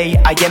yesterday,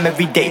 I am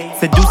every day.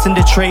 Seducing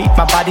the trade,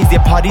 my body's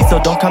your party, so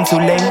don't come too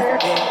late.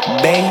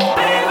 Babe,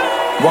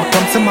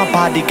 welcome to my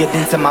body, get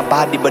into my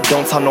body, but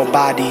don't tell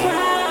nobody.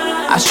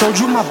 I showed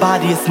you my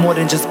body, it's more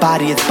than just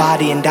body, it's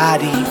body and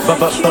body.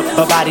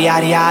 Body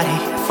yaddy yaddy.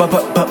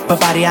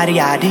 Body yaddy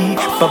yaddy.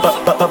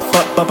 Body.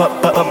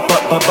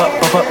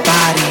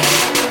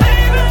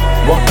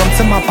 Welcome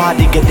to my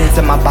body, get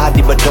into my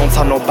body, but don't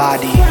tell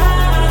nobody.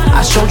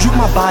 I showed you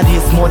my body,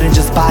 it's more than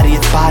just body,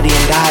 it's body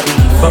and body.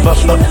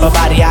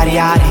 Body yaddy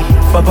yaddy.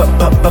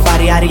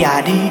 Body yaddy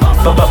yaddy.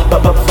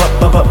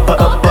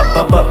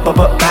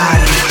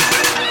 Body.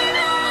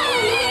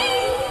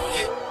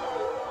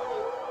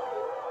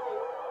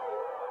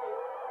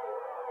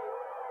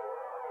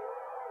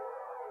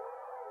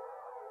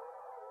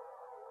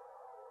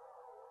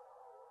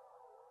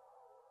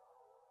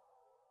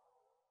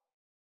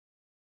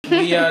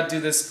 We do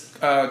this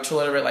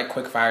Trilliterate like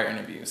quick fire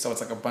interview, so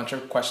it's like a bunch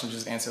of questions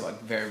just answered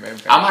like very, very,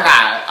 very. Oh my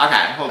god!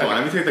 Okay, hold on.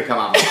 Let me take the come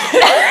out.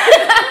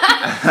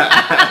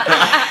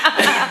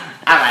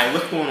 All right,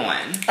 what's going on?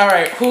 All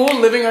right, who,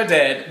 living or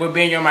dead, would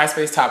be in your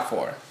MySpace top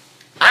 4?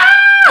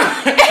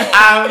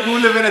 Who,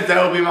 living or dead,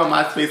 will be in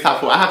my MySpace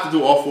top 4? I have to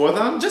do all 4 of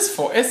them. Just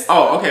 4. It's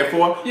okay,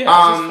 4. Yeah,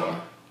 just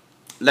 4.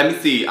 Let me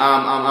see.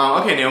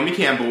 Okay, Naomi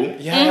Campbell.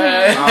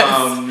 Yes.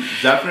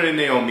 Definitely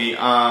Naomi.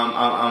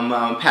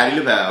 Patti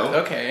LaBelle.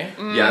 Okay.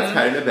 Yes,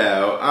 Patti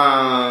LaBelle.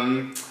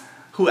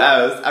 Who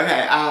else?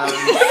 Okay. Oh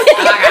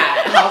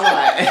my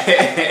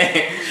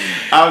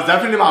god. was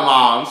definitely my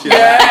mom. She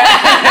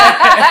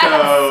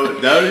so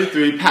those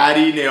three,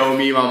 Patty,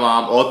 Naomi, my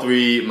mom, all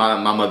three my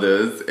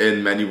mothers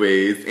in many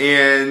ways.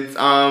 And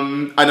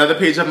another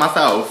page of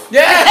myself. The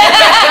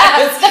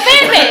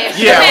fan page.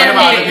 Yeah, one of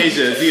my other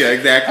pages. Yeah,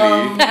 exactly.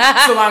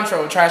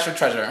 Cilantro, trash or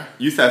treasure?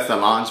 You said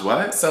Solange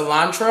what?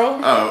 Cilantro?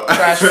 Oh.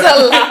 Trash.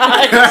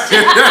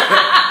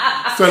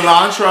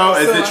 Cilantro,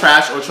 is it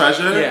trash or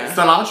treasure? Yeah.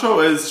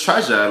 Cilantro is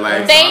treasure.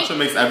 Like, cilantro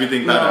makes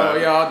everything better.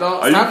 No, y'all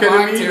don't. Are you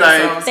kidding me?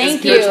 Like,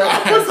 thank you.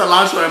 I put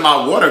cilantro in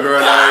my water,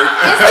 girl. Like,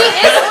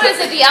 What is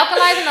it,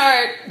 de-alkalizing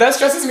or? That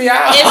stresses me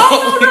out. It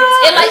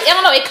like, I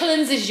don't know, it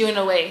cleanses you in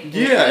a way.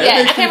 yeah, it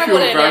I makes can't me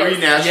remember feel what it very is.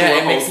 natural Yeah, it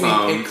and makes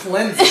wholesome. me, it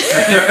cleanses.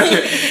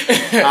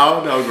 I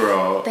don't know,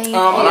 girl. Thank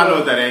All you. I know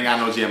is that it ain't got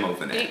no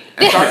GMOs in it.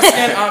 Dark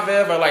skin Aunt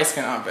Viv or light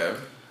skin Aunt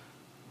Viv?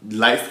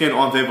 Light skin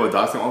on Viv or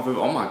dark skin on Viv?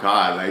 Oh my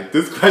god, like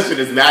this question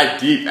is mad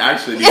deep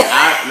actually.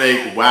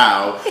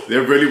 Wow.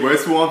 There really were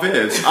two on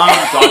Viv.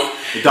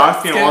 Dark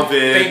skin on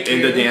Viv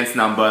in the dance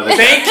number.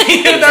 Thank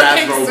you. The That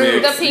jazz makes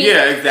aerobics. The pink.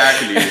 Yeah,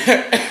 exactly.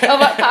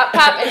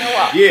 Pop and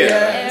walk. Yeah.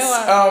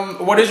 Yes.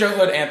 What is your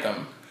hood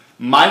anthem?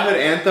 My hood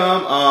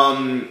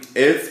anthem,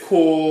 it's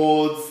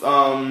called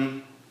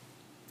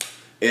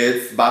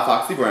it's by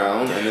Foxy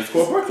Brown and it's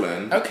called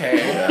Brooklyn. Okay.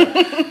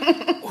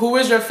 Yeah. Who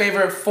is your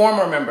favorite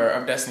former member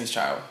of Destiny's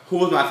Child? Who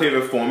was my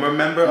favorite former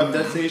member of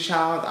Destiny's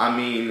Child? I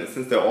mean,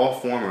 since they're all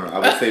former, I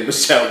would say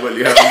Michelle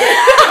Williams.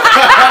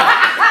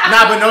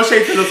 Nah, but no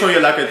shade to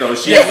LaToya Luckett though.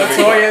 She's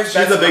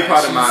a big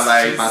part of my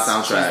my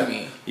soundtrack. She's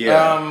me.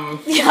 Yeah.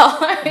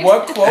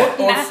 What quote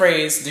or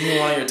phrase do you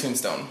want on your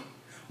tombstone?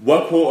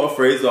 What quote or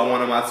phrase do I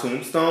want on my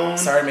tombstone?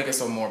 Sorry to make it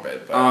so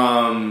morbid,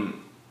 but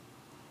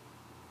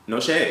no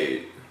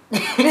shade.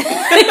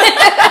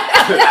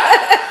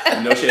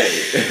 No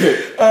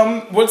shade.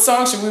 what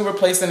song should we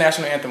replace the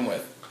national anthem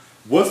with?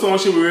 What song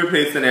should we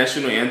replace the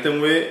national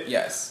anthem with?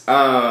 Yes.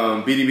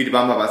 Beady Beady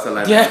Bamba by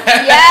Selena. Yes.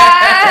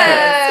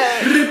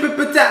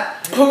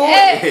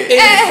 Exactly.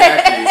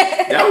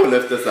 That would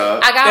lift us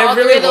up. I got all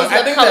really three of those would. I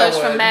lip think colors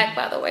that from would. back,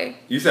 by the way.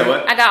 You said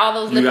what? I got all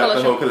those lip You got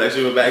colors the whole from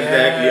collection with back,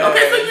 exactly. Yeah.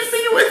 Okay, so you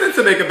see you went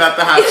to make about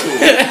the high school.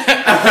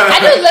 I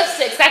do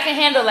lipsticks. I can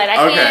handle that. I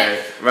can't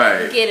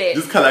right. get it.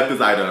 Just collector's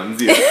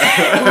items. Yeah.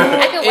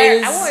 I can wear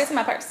it. I wore it to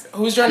my purse.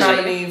 Who's your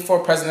nominee for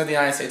President of the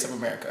United States of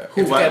America?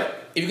 Who,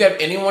 what? If you could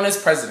have anyone as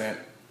President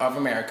of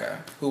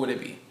America, who would it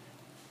be?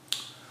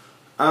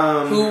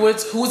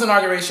 Whose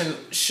inauguration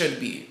should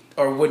be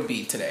or would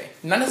be today?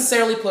 Not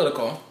necessarily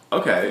political.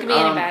 Okay. Could be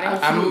anybody.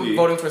 Absolutely. I'm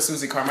voting for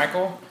Susie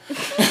Carmichael.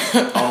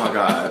 Oh my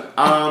god.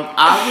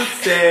 I would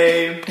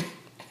say.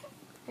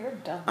 You're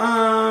dumb.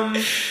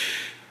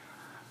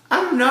 I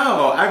don't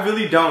know. I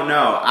really don't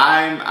know.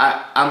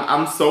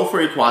 I'm so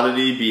for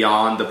equality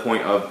beyond the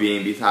point of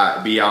being being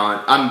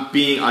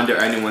under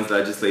anyone's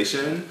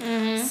legislation.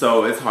 Mm-hmm.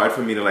 So it's hard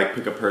for me to like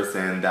pick a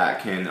person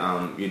that can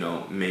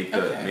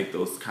make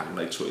those kind of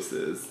like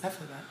choices. I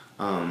feel that.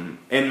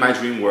 In my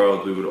dream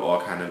world, we would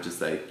all kind of just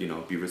like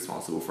be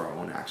responsible for our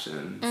own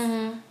actions.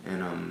 Mm-hmm.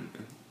 And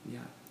yeah.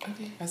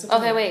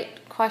 Okay,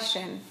 wait.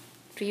 Question.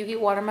 Do you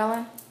eat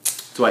watermelon?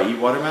 Do I eat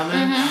watermelon?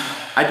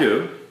 Mm-hmm. I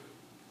do.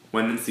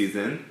 When in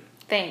season.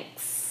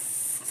 Thanks.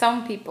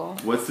 Some people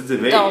What's the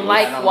debate? don't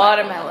like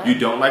watermelon. You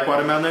don't like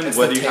watermelon? It's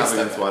What the do you have taste of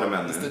against it.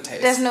 watermelon? It's the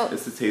taste. There's no.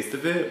 It's the taste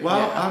of it. Well,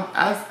 Yeah.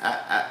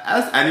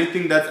 as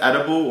anything that's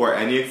edible or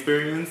any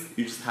experience,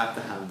 you just have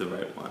to have the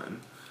right one.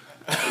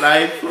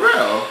 Like for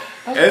real,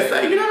 it's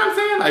like you know what I'm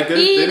saying. Like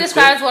He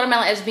describes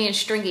watermelon as being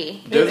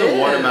stringy. there's It a is.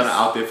 watermelon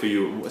out there for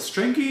you.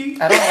 Stringy?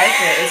 I don't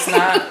like it. It's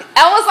not.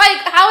 I was like,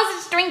 how is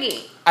it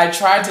stringy? I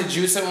tried to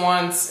juice it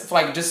once,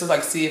 just to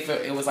like see if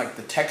it was like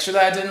the texture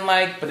that I didn't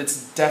like, but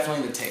it's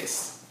definitely the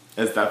taste.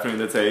 It's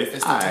definitely the taste.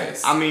 It's the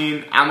taste. I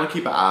mean, I'm gonna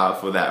keep an eye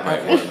out for that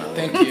right watermelon.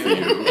 Thank you. For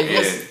you. And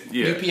just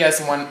Yeah.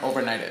 UPS one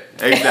overnight it.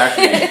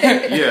 Exactly.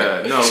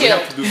 Yeah. No, we Chill.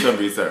 have to do some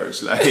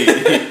research. Like,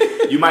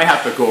 you might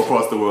have to go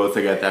across the world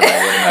to get that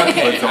right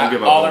watermelon, but don't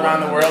give up. All on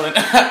around the watermelon.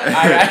 world, and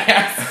I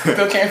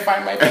still can't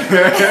find my people.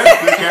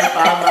 You can't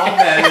find my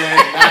melon.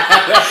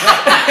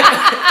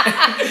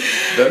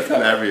 That's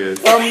hilarious.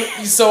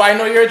 So I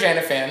know you're a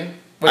Janet fan.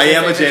 What's I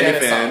your am a favorite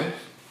Janet fan.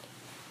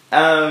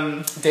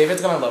 song?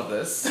 David's gonna love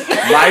this.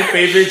 My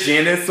favorite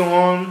Janet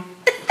song.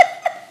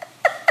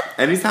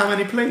 Anytime,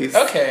 any place.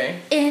 Okay.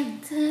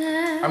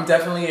 I'm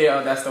definitely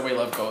a That's the Way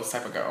Love Goes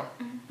type of girl.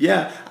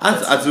 Yeah,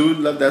 I do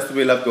love That's the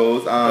Way Love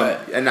Goes.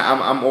 And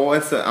I'm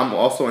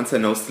also into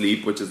No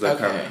Sleep, which is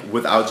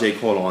without J.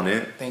 Cole on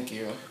it. Thank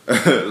you.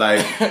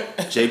 Like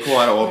J. Cole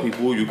out of all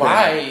people, you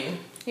Why?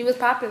 He was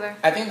popular.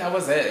 I think that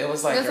was it. It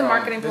was like He was a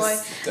marketing ploy.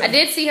 I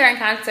did see her in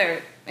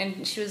concert,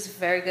 and she was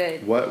very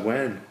good. What?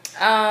 When?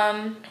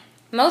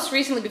 Most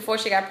recently, before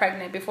she got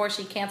pregnant, before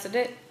she canceled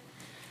it.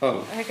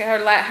 Oh. Like her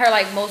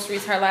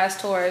last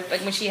tour,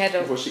 like when she had to.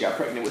 Before she got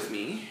pregnant with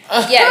me.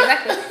 Yeah,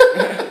 exactly.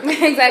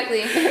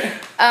 Exactly.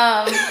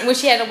 When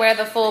she had to wear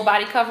the full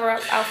body cover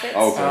up outfits.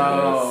 Oh goodness.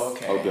 Oh,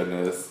 okay. Oh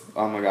goodness.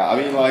 Oh my god.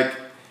 I mean, like.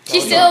 She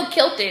still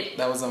killed it.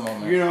 That was a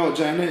moment. You know,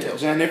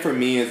 Janet for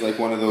me is like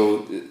one of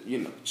those.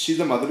 She's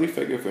a motherly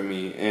figure for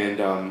me, and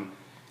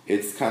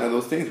it's kind of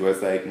those things where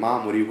it's like,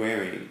 Mom, what are you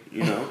wearing?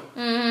 You know?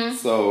 Mm-hmm.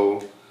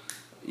 So,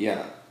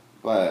 yeah.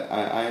 But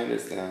I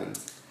understand.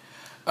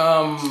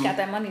 She got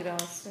that money though.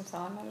 That's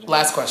all I know.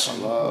 Last question.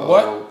 Hello.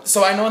 What?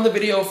 So I know in the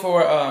video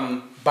for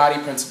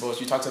Body Principles,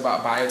 you talked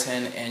about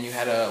biotin and you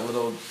had a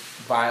little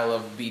vial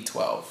of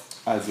B12.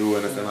 I do,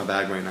 and it's in my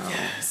bag right now.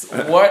 Yes.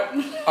 What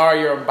are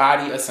your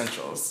body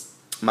essentials?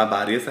 My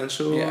body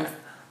essentials? Yeah.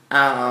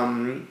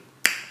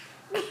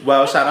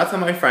 Well, shout out to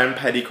my friend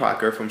Petty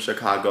Crocker from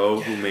Chicago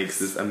who makes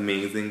this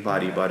amazing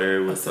body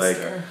butter with like,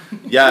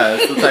 yeah,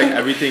 so it's like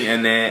everything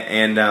in it,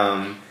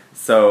 and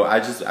so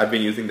I've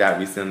been using that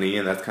recently,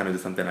 and that's kind of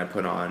just something I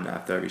put on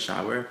after every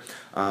shower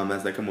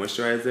as like a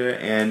moisturizer.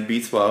 And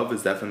B12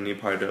 is definitely a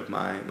part of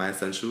my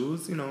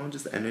essentials, you know,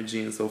 just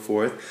energy and so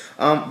forth.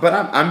 But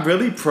I'm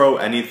really pro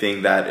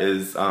anything that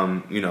is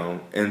you know,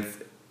 and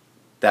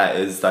that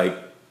is like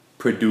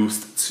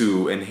produced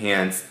to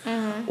enhance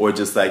or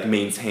just like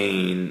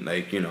maintain,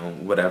 like, you know,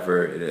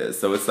 whatever it is.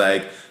 So it's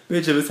like,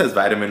 bitch, if it says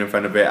vitamin in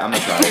front of it, I'm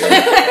gonna try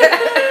it.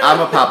 I'm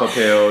a pop a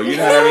pill, you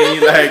know what I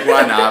mean? Like,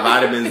 why not?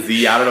 Vitamin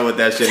Z, I don't know what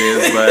that shit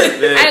is, but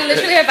I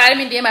literally have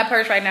vitamin D in my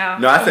purse right now.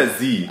 no, I said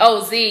Z.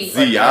 Oh, Z.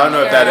 Z. I don't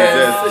know if that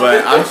exists,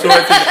 but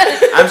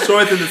I'm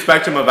sure it's in the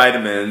spectrum of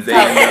vitamins.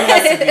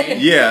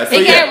 And, yeah, so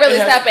it can't really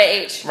stop at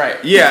H.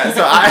 Right. Yeah,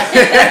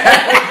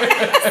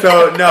 so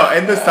so no,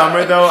 in the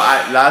summer though,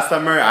 last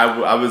summer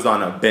I was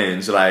on a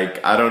binge.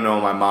 Like, I don't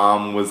know, my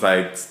mom was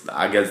like,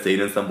 I guess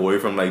dating some boy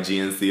from like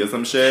GNC or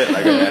some shit,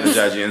 like a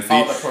manager at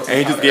GNC, and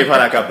he just gave her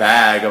like a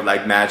bag of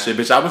like mad shit.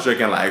 Bitch, I was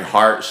drinking like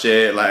heart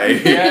shit,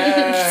 like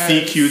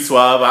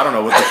CQ12. I don't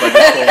know what the fuck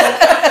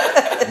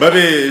it's called. But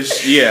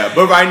bitch, yeah.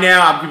 But right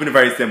now I'm keeping it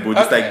very simple.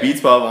 Just like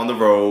B12 on the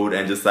road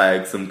and just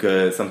like something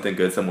good, some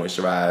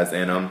moisturize.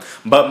 And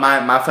but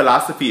my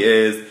philosophy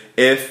is,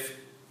 if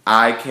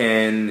I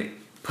can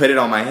put it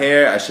on my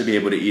hair, I should be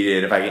able to eat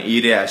it. If I can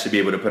eat it, I should be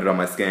able to put it on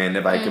my skin.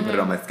 If I can put it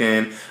on my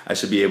skin, I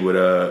should be able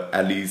to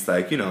at least,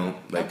 like, you know,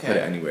 like put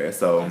it anywhere.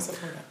 So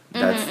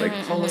that's like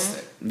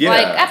holistic. Yeah.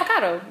 Like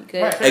avocado. You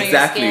could put it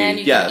exactly. on your skin,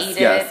 you yes, can eat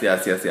yes, it.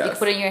 yes. You can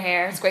put it in your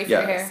hair. It's great for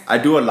your hair. I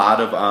do a lot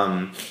of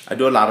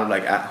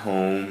like at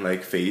home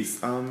like face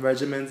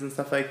regimens and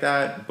stuff like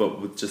that,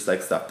 but with just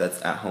like stuff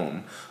that's at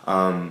home.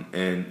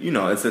 And you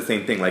know, it's the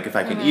same thing. Like, if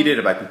I can eat it,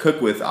 if I can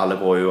cook with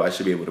olive oil, I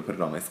should be able to put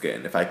it on my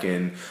skin. If I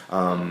can,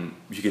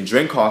 you can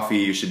drink coffee,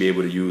 you should be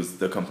able to use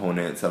the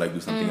component to like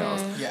do something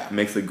else. Yeah. It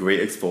makes a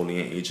great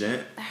exfoliant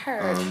agent. I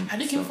heard. How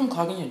do you keep it from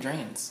clogging your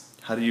drains?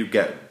 How do you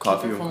get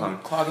coffee from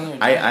clogging your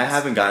drains? I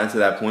haven't gotten to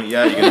that point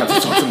yet. You're gonna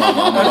have to talk to my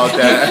mom about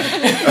that.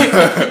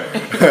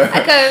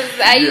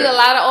 Because I use a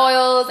lot of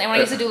oils, and when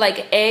I used to do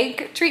like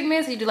egg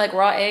treatments, you do like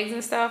raw eggs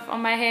and stuff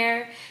on my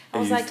hair. I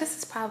was like, this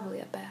is probably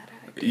a bad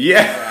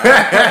idea.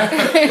 Yeah,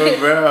 for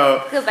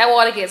real. Because that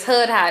water gets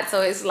hood hot,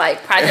 so it's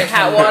like Project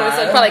Hot Water,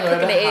 so it's probably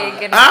cooking the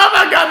egg. And oh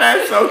my god,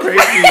 that's so crazy.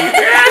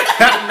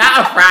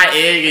 Not a fried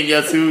egg in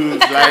your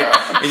tubes,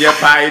 like in your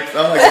pipes.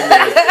 Oh my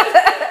goodness.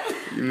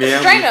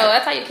 Man, Drano,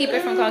 that's how you keep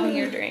it from clogging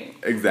your drain.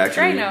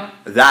 Exactly. Drano.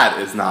 That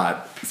is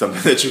not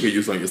something that you can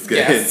use on your skin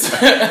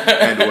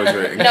and or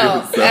drink.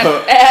 No,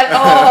 so. at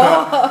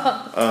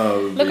all.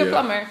 Look at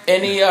Plumber.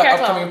 Any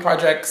upcoming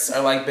projects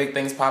or like big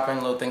things popping,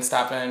 little things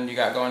stopping you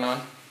got going on?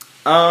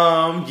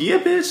 Yeah,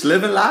 bitch,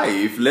 living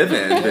life,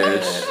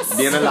 bitch,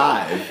 being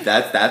alive.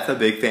 That's a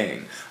big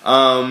thing.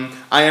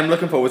 I am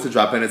looking forward to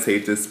dropping a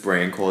tape this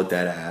spring called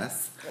Deadass.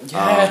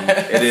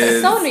 It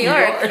is so New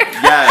York.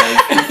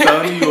 Yes, it's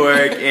so New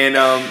York, and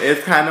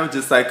it's kind of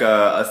just like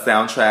a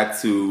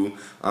soundtrack to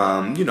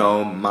you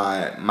know,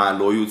 my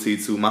loyalty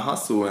to my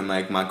hustle and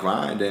like my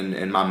grind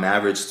and my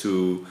marriage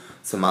to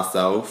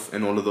myself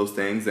and all of those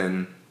things.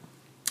 And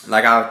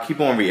like, I'll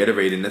keep on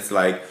reiterating, it's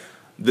like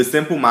the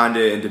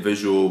simple-minded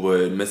individual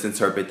would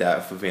misinterpret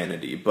that for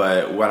vanity,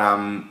 but what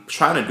I'm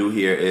trying to do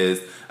here is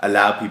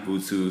allow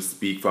people to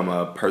speak from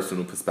a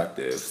personal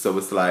perspective. So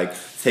it's like,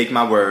 take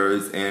my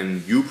words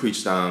and you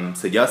preach them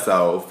to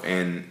yourself,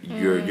 and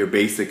you're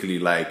basically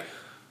like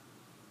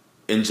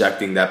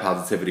injecting that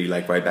positivity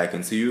like right back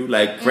into you.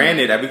 Like,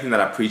 granted, everything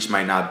that I preach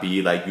might not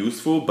be like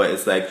useful, but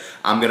it's like,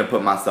 I'm gonna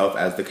put myself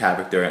as the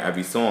character in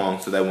every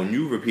song, so that when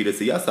you repeat it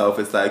to yourself,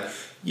 it's like,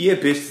 yeah,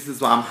 bitch, this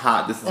is why I'm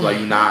hot, this is why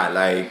you not,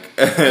 like,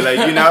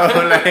 like, you know,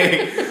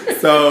 like,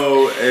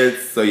 so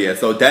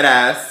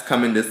Deadass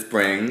coming this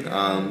spring,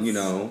 you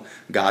know,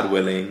 God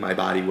willing, my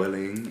body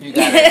willing. You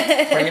got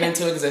it. Bring it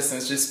into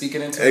existence, just speak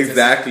it into existence.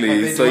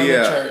 Exactly, so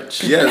yeah,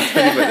 yes,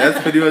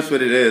 that's pretty much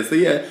what it is. So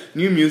yeah,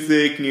 new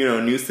music, you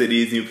know, new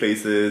cities, new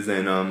places,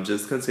 and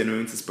just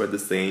continuing to spread the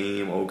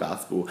same old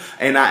gospel.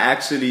 And I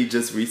actually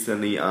just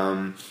recently,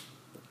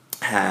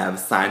 have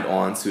signed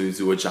on to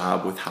do a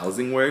job with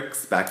Housing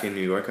Works back in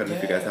New York. I don't know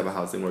if you guys have a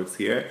Housing Works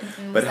here,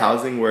 but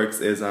Housing Works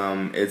is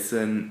it's a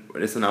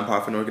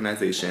nonprofit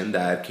organization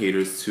that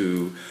caters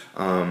to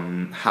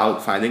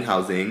finding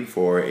housing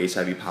for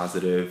HIV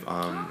positive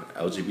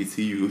LGBT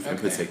youth in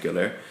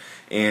particular.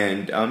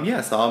 And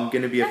so I'm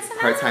gonna be a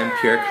part-time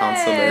peer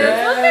counselor.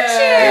 Look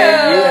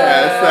at you,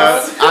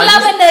 so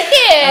loving the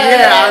kids.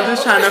 Yeah,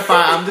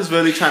 I'm just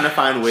really trying to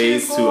find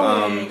ways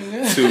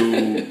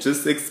to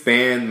just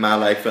expand my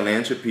like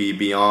philanthropy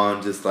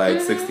beyond just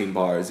like 16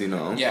 bars, you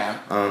know. Yeah.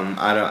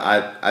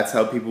 I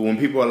tell people when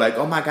people are like,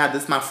 oh my God,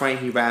 this is my friend,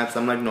 he raps.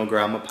 I'm like, no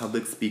girl, I'm a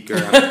public speaker,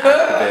 I'm an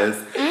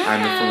activist,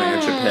 I'm a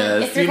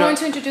philanthropist. If you're going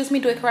to introduce me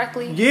to it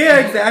correctly. Yeah,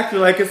 exactly.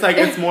 Like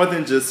it's more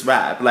than just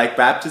rap. Like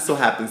rap just so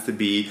happens to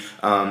be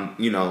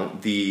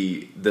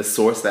the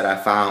source that I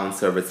found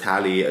to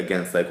retaliate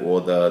against like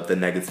all the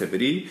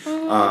negativity.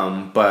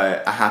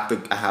 But I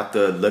have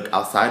to look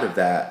outside of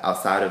that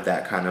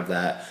kind of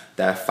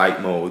that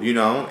fight mode, you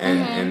know,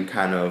 and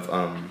kind of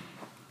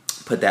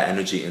put that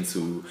energy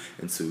into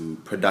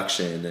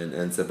production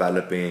and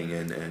developing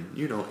and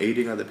you know,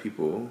 aiding other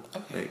people.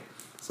 Okay. Like,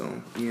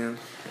 so yeah.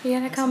 You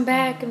gotta come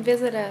back and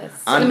visit us.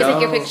 Let me take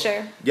your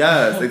picture.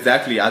 Yes,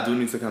 exactly. I do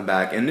need to come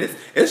back, and it's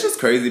just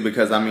crazy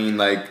because I mean,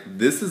 like,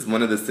 this is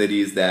one of the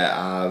cities that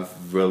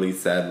I've really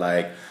said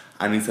like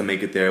I need to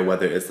make it there,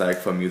 whether it's like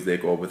for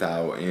music or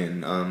without,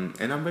 and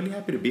I'm really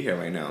happy to be here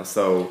right now.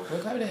 So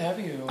we're glad to have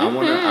you. I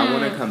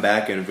wanna come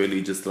back and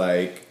really just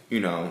like, you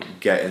know,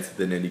 get into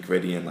the nitty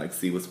gritty and like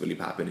see what's really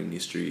popping in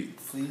these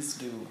streets. Please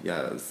do.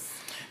 Yes.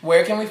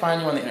 Where can we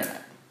find you on the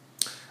internet?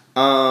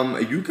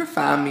 You can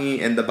find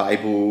me in the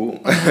Bible,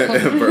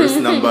 verse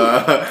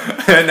number.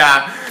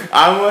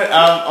 I'm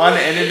on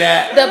the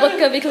internet. The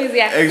Book of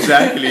Ecclesiastes.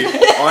 Exactly.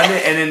 On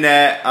the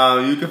internet,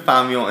 you can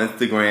find me on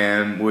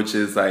Instagram, which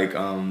is like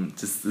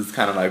just it's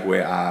kind of like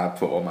where I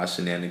put all my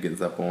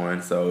shenanigans up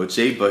on. So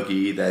J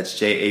Boogie, that's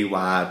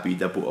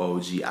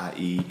JAYBOOGIE.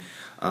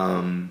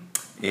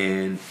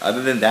 And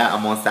other than that,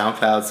 I'm on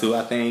SoundCloud too,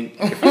 I think.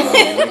 If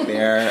you look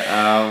there,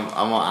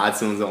 I'm on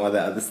iTunes and all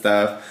that other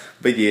stuff.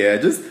 But yeah,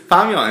 just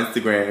find me on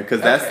Instagram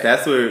because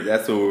that's where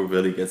we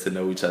really get to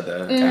know each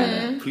other.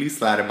 And please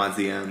slide in my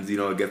DMs. You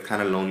know, it gets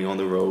kind of lonely on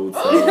the road,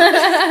 so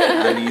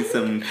I need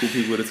some cool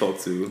people to talk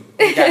to.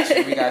 We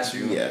got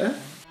you. Yeah.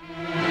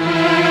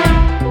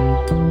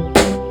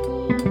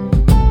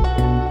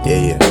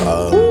 Yeah.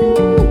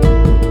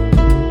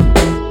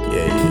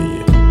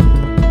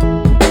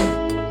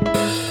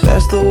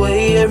 That's the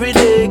way every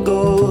day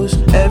goes.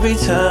 Every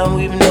time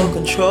we've no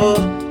control.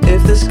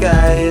 If the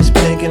sky is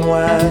pink and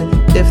white,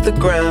 if the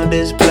ground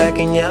is black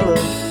and yellow,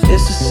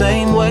 it's the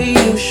same way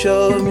you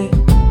showed me.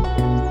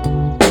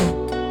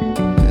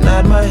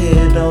 Nod my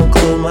head, don't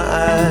close my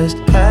eyes.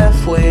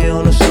 Halfway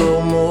on a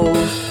slow move.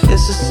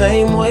 It's the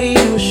same way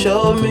you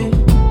showed me.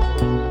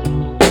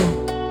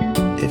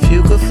 If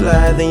you could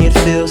fly, then you'd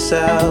feel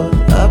south.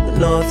 Up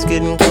north's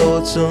getting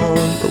cold soon.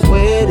 The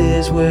way it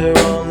is, we're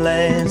on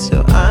land,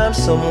 so I'm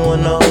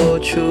someone to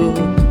hold true.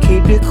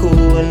 Keep you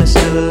cool when it's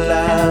still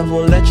alive.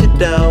 Won't let you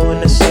down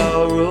when it's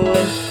all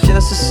ruined.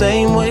 Just the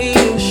same way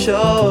you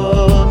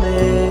showed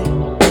me.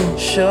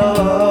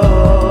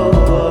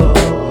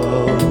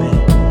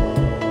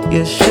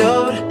 You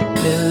showed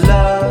me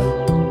love.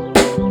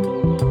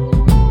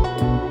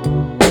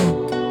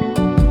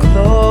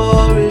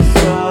 Glory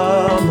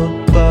from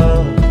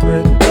above.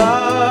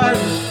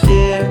 Regardless,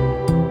 dear,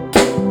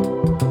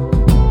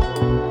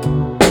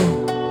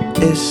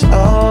 it's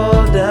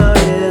all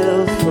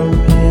downhill from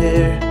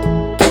here.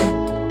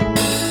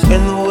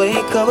 In the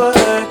wake of a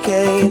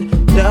hurricane,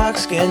 dark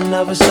skin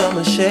of a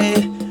summer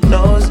shade,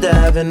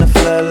 nosedive in the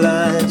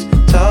floodlines,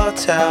 tall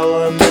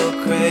tower,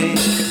 milk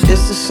crates.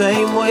 It's the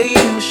same way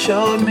you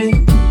showed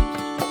me.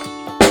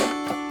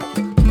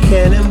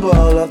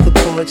 Cannonball off the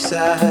porch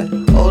side,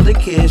 older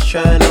kids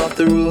trying off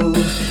the roof.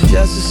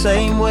 Just the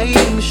same way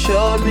you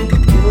showed me.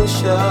 You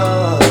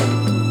showed.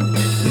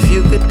 If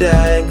you could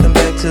die and come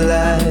back to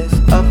life,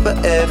 up for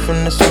air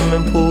from the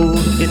swimming pool,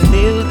 you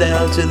kneel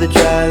down to the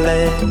dry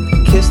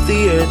land, kiss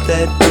the earth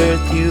that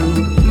birthed you,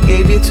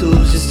 gave you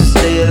tools just to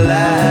stay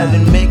alive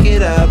and make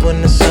it out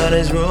when the sun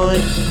is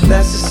ruined.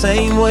 That's the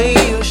same way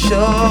you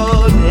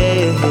showed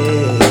me.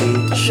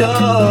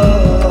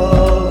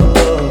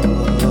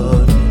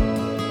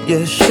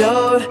 You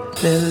showed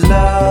me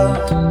love.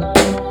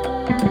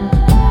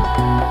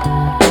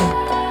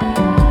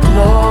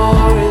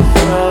 Glory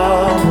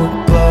from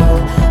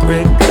above.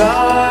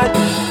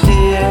 Regardless,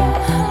 dear,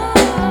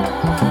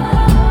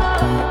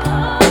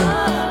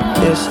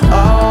 it's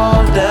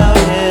all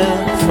downhill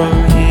from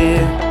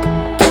here.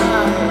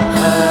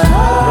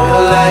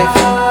 Real life,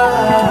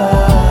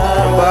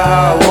 remember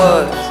how it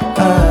was.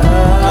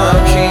 I'm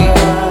King,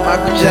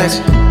 Michael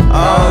Jackson,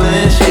 all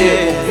this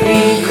shit.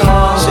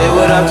 Say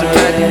what up to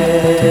Reggie,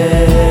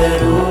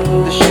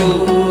 the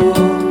shoe.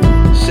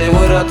 Say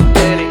what up to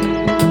Danny.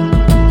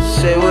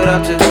 Say what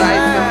up to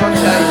life and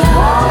mortality.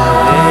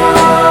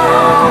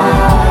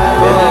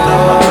 Building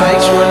up my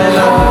bikes, running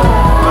up.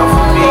 Not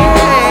for me,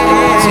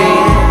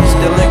 nicotine,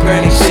 still in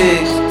Granny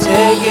 6.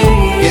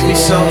 Give me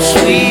something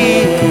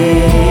sweet,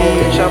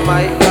 bitch, I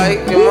might like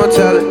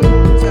immortality.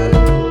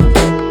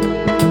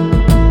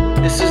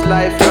 This is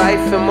life,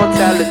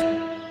 immortality.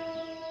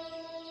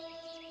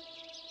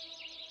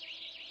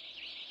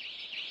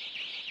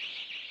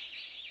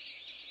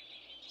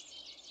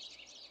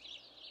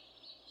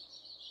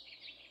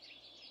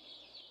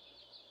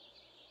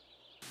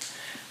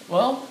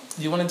 Well,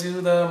 do you want to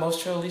do the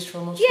most chill, least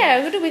chill, most chill?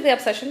 Yeah, we'll do weekly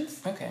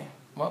obsessions. Okay.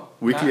 Well,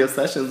 Weekly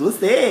obsessions. What's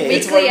that?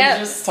 It's where you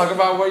just talk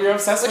about what you're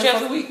obsessed with for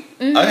the week.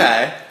 Mm-hmm.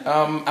 Okay.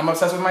 I'm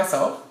obsessed with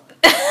myself.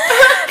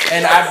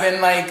 And I've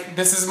been like,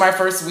 this is my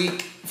first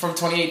week from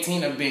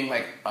 2018 of being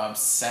like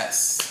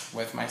obsessed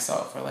with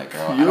myself. Or like,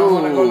 girl, I don't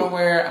want to go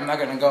nowhere. I'm not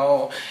going to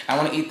go. I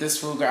want to eat this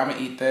food, girl. I'm going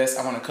to eat this.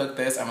 I want to cook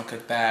this. I'm going to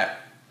cook that.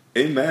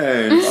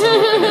 Amen.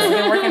 So, and it's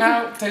been working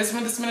out. This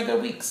has been a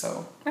good week,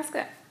 so. That's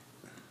good.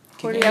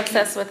 What are you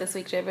obsessed with this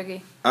week, J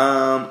Boogie?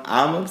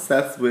 I'm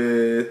obsessed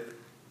with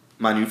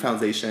my new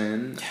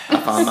foundation. I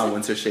found my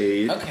winter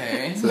shade.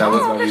 Okay. So that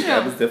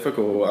was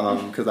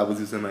difficult because I was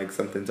using like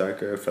something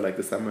darker for like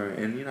the summer,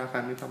 and I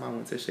finally found my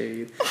winter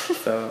shade.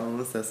 So I'm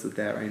obsessed with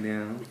that right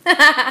now.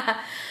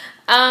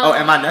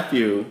 And my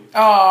nephew.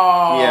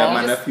 Oh. Yeah,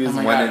 my nephew's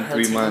 1 and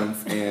 3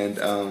 months, and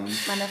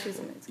my nephew's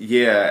amazing.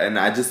 Yeah, and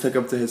I just took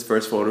him to his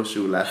first photo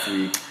shoot last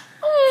week.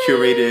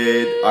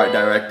 Curated, art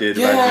directed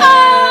by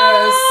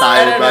me,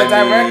 styled by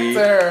me.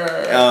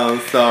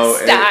 So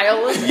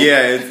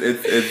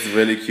it's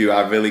really cute.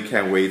 I really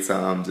can't wait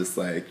to just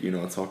like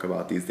talk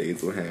about these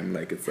days with him.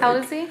 Like it's how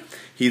old is he?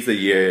 He's 1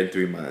 year and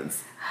 3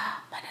 months.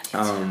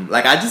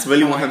 Like I just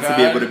really want him to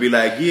be able to be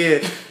like, yeah,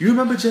 you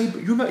remember Jay?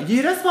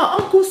 Yeah, that's my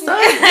uncle's son.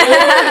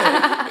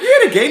 Yeah,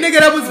 the gay nigga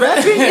that was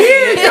rapping.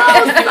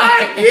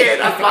 Yeah,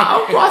 that's my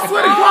uncle. I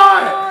swear to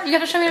God. You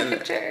have to show me a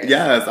picture.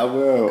 Yes, I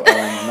will.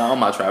 Not on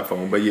my trap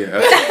phone, but yeah.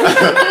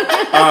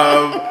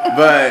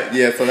 But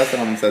yeah, so that's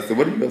what I'm obsessed with.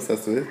 What are you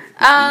obsessed with?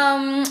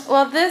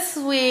 Well, this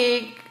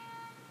week.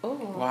 Oh.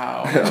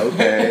 Wow.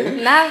 Okay.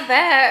 Not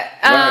that.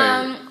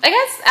 I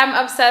guess I'm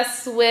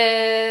obsessed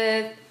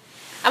with.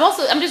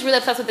 I'm just really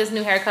obsessed with this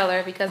new hair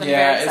color because I'm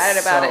very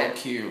excited about it. It's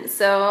so cute.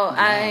 So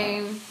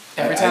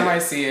Every time I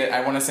see it,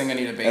 I want to sing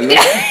Anita Baker.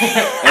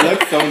 It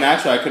looks so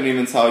natural. I couldn't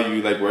even tell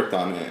you like worked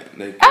on it.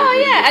 Like,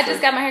 I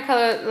just got my hair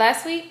color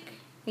last week.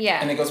 Yeah.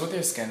 And it goes with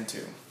your skin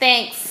too.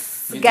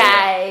 Thanks,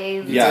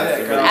 guys.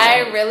 Yeah,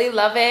 I really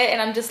love it,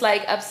 and I'm just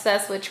like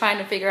obsessed with trying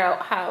to figure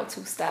out how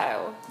to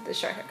style the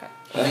short haircut.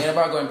 I'm thinking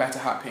about going back to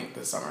hot pink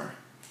this summer.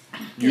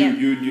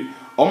 You.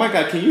 Oh my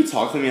God! Can you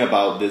talk to me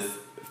about this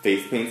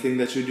face painting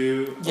that you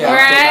do? Yeah. I'm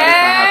so glad it's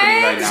not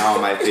happening right now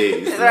on my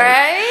face.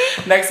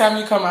 Right? Next time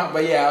you come out,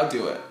 but yeah, I'll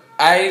do it.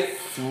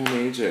 So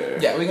major.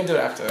 Yeah, we can do it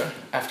after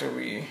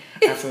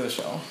the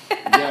show.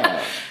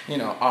 Yeah.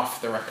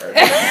 Off the record.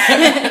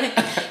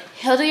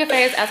 He'll do your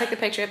face. I'll take the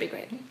picture. It'd be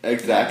great.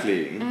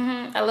 Exactly.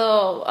 Mm-hmm. A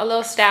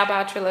little style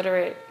about your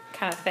literate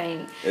kind of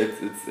thing.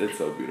 It's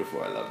so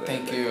beautiful. I love it.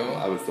 Thank you.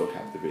 I was so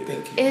captivated.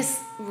 Thank you. It's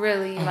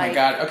really Oh my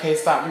God. Okay,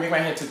 stop. You make my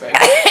head too big.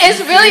 It's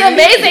really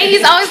amazing.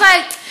 He's always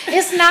like,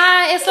 it's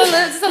not. It's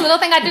a little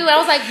thing I do. And I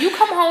was like, you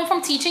come home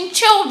from teaching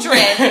children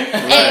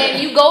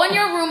and you go in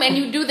your room and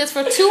you do this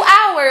for 2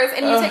 hours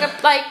and you take a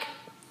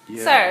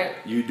sir.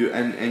 You do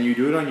and you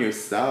do it on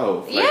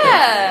yourself.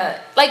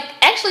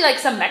 Actually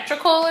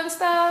symmetrical and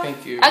stuff.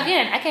 Thank you.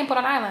 Again, I can't put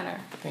on eyeliner.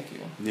 Thank you.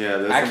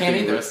 Yeah, I can't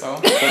either.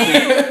 So.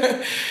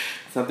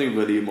 Something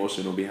really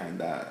emotional behind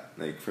that,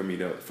 like for me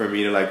to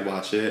like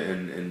watch it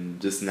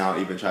and just now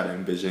even try to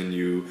envision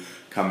you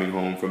coming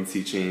home from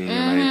teaching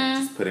and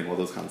like just putting all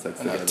those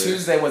concepts together.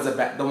 Tuesday was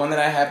the one that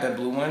I had, the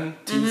blue one.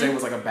 Tuesday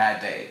was like a bad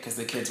day because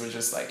the kids were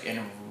just like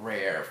in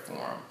rare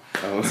form.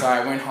 Oh. So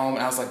I went home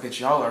and I was like, bitch,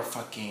 y'all are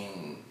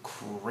fucking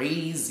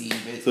crazy,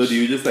 bitch. So do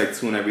you just like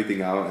tune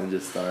everything out and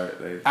just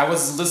start like? I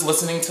was just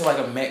listening to like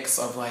a mix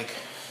of like,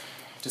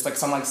 just like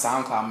some like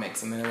SoundCloud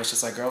mix, and then it was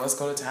just like, girl, let's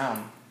go to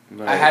town.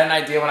 Right. I had an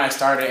idea when I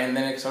started, and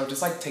then it sort of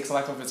just like takes a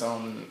life of its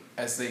own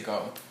as they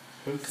go.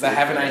 Because I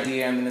have an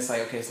idea, and then it's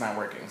like, okay, it's not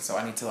working, so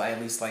I need to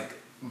at least like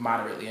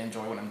moderately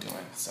enjoy what I'm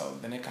doing. So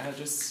then it kind of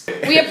just.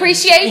 We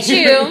appreciate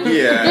you.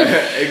 Yeah,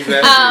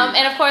 exactly.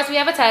 And of course, we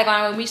have a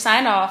tagline when we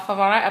sign off of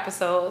all our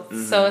episodes.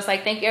 Mm-hmm. So it's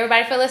like, thank you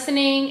everybody for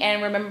listening,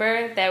 and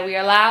remember that we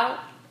are loud,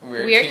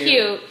 we are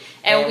cute,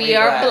 and we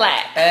are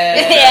black.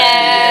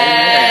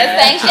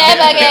 Yes, thanks,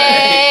 Shabba.